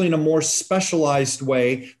 potentially in a more specialized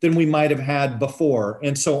way than we might have had before.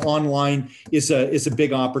 And so online is a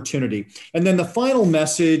big opportunity. And then the final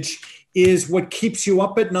message is what keeps you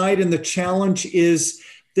up at night, and the challenge is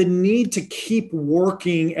the need to keep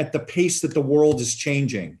working at the pace that the world is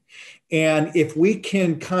changing. And if we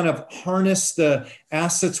can kind of harness the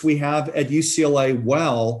assets we have at UCLA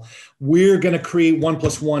well, we're going to create 1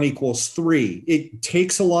 + 1 = 3. It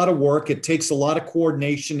takes a lot of work. It takes a lot of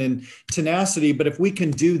coordination and tenacity. But if we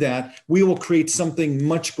can do that, we will create something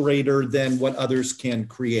much greater than what others can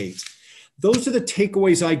create. Those are the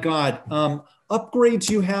takeaways I got. Upgrades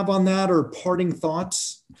you have on that, or parting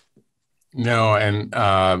thoughts? No, and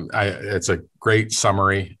it's a great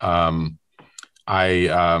summary. What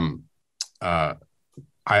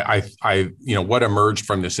emerged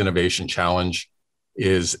from this innovation challenge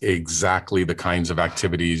is exactly the kinds of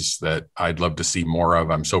activities that I'd love to see more of.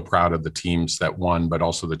 I'm so proud of the teams that won, but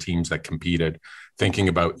also the teams that competed, thinking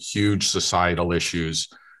about huge societal issues,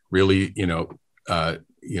 really,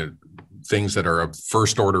 things that are of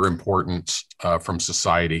first order importance from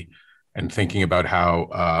society, and thinking about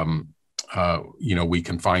how, we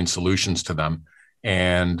can find solutions to them.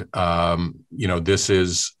 And, this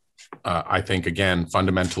is, I think, again,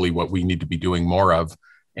 fundamentally what we need to be doing more of,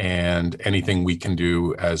 and anything we can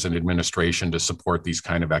do as an administration to support these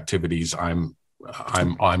kind of activities, I'm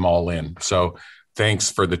all in. So thanks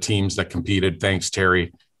for the teams that competed. Thanks,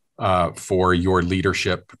 Terry, for your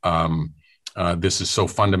leadership. This is so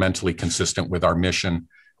fundamentally consistent with our mission,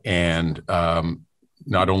 and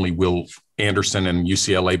not only will Anderson and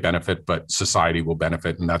UCLA benefit, but society will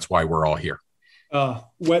benefit, and that's why we're all here.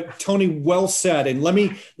 Tony, well said. And let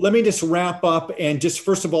me just wrap up and just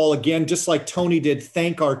first of all, again, just like Tony did,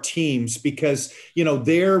 thank our teams because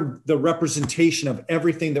they're the representation of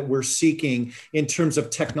everything that we're seeking in terms of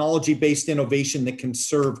technology-based innovation that can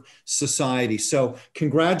serve society. So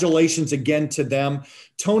congratulations again to them.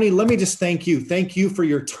 Tony, let me just thank you. Thank you for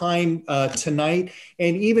your time tonight.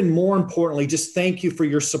 And even more importantly, just thank you for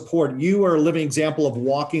your support. You are a living example of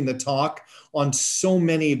walking the talk on so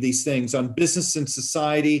many of these things, on business and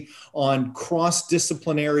society, on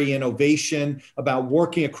cross-disciplinary innovation, about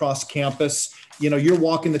working across campus. You're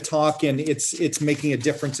walking the talk and it's making a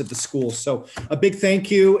difference at the school. So a big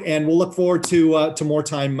thank you, and we'll look forward to more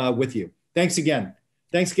time with you. Thanks again.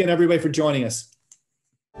 Thanks again, everybody, for joining us.